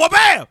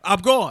 Bam! I'm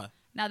gone.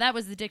 Now, that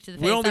was the dick to the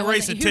face. We only That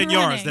race in wasn't 10 you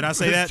yards. running. Did I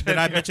say that? Did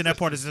I mention that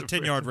part? It's a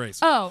 10-yard race.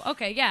 Oh,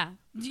 okay, yeah.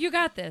 You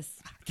got this.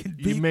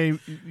 You may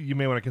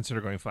want to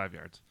consider going 5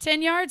 yards.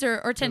 10 yards or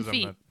 10 Because I'm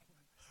feet? not-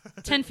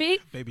 10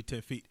 feet? Maybe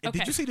 10 feet. And Okay.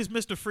 did you see this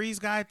Mr. Freeze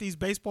guy at these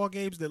baseball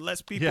games that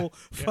lets people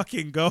Yeah.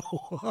 fucking go?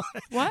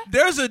 What?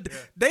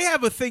 They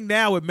have a thing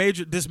now at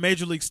this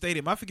major league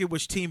stadium. I forget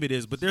which team it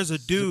is, but there's a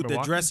dude that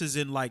Milwaukee?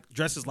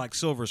 dresses like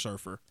Silver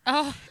Surfer.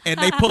 Oh,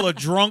 And they pull a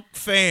drunk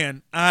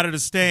fan out of the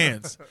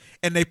stands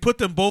and they put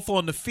them both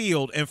on the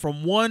field, and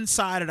from one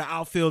side of the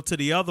outfield to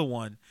the other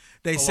one,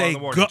 they say the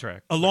warning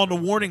track. along the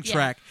warning Yeah.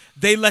 track,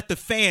 they let the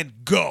fan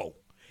go.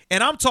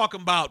 And I'm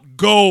talking about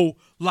go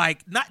like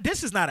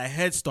this is not a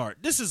head start.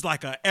 This is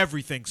like a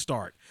everything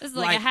start. this is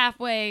like a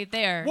halfway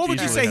there. What would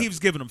you Easily. say he was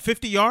giving them?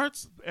 50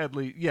 yards?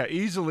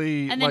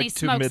 Easily And then he like to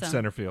smokes mid them.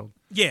 center field.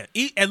 Yeah,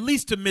 at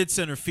least to mid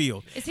center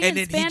field. Is he and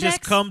in then he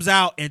just spandex? comes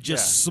out and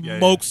just Yeah, yeah,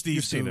 smokes yeah. these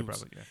You've seen it dudes.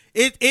 probably,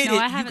 yeah. No,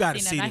 I You haven't got to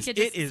seen see it. I this. could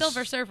It just, is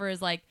Silver Surfer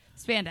is like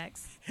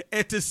spandex.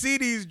 and to see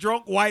these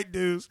drunk white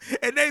dudes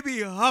and they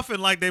be huffing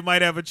like they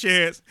might have a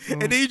chance,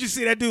 and then you just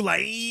see that dude like.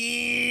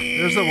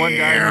 There's the one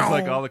guy who's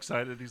like all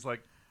excited. He's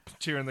like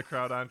cheering the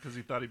crowd on because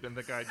he thought he'd been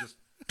the guy.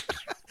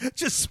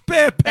 just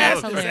spit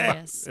That's past his ass.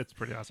 hilarious. It's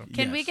pretty awesome.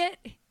 Can we Yes.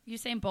 get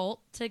Usain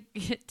Bolt to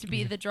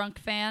be the drunk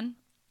fan?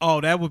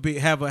 Oh, that would be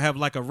have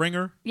like a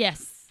ringer.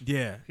 Yes.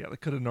 Yeah. Yeah,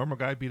 like, could a normal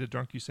guy beat a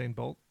drunk Usain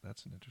Bolt?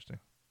 That's an interesting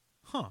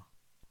Huh.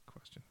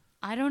 question.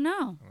 I don't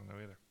know. I don't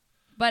know either.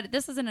 But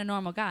this isn't a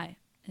normal guy.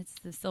 It's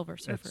the Silver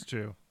Surfer. It's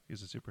true.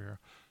 He's a superhero.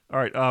 All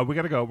right, we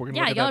got to go. We're going to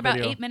Yeah, look at y'all are that about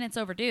video. 8 minutes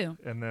overdue.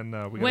 And then we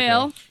got to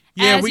Will, go.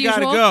 Yeah, as we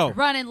gotta usual, go.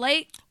 running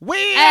late.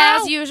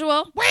 Well, As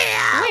usual.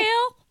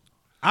 Will.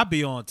 I'll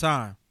be on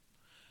time.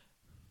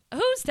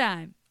 Whose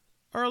time?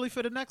 Early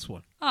for the next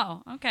one.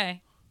 Oh,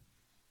 okay.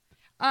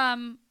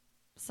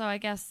 So I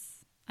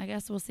guess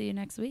we'll see you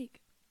next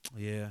week.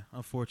 Yeah,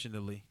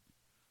 unfortunately.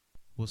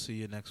 We'll see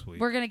you next week.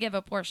 We're gonna give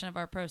a portion of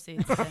our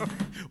proceeds.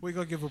 We're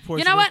going to give a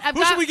portion. You know what?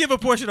 Who should we give a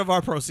portion of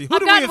our proceeds? Who I've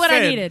do gotten we what I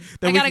offend needed.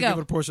 that I we gotta can go.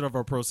 give a portion of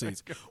our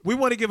proceeds? We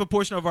want to give a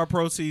portion of our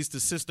proceeds to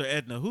Sister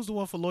Edna. Who's the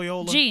one for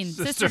Loyola? Jean,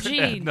 Sister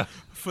Jean, Edna.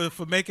 For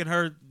making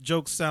her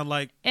jokes sound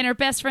like, and her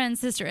best friend,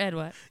 Sister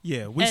Edward.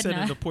 yeah, we Edna.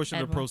 sending a portion of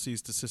the Edward.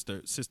 proceeds to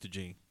Sister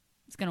Jean.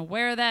 It's gonna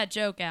wear that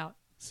joke out.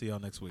 See y'all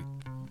next week.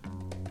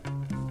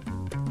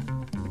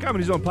 The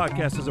Comedy Zone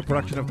podcast is a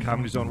production of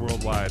Comedy Zone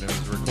Worldwide and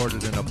is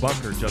recorded in a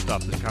bunker just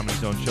off the Comedy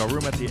Zone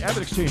showroom at the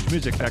Abbott Exchange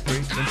Music Factory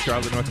in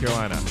Charlotte, North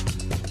Carolina.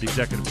 The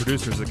executive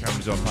producers of the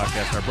Comedy Zone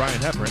podcast are Brian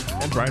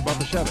Heffron and Brian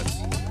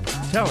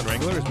Baltashevitz. Talent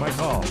wrangler is Mike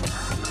Hall.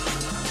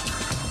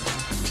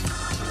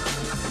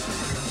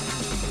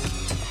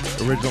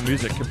 Original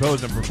music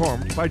composed and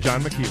performed by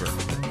John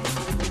McKeever.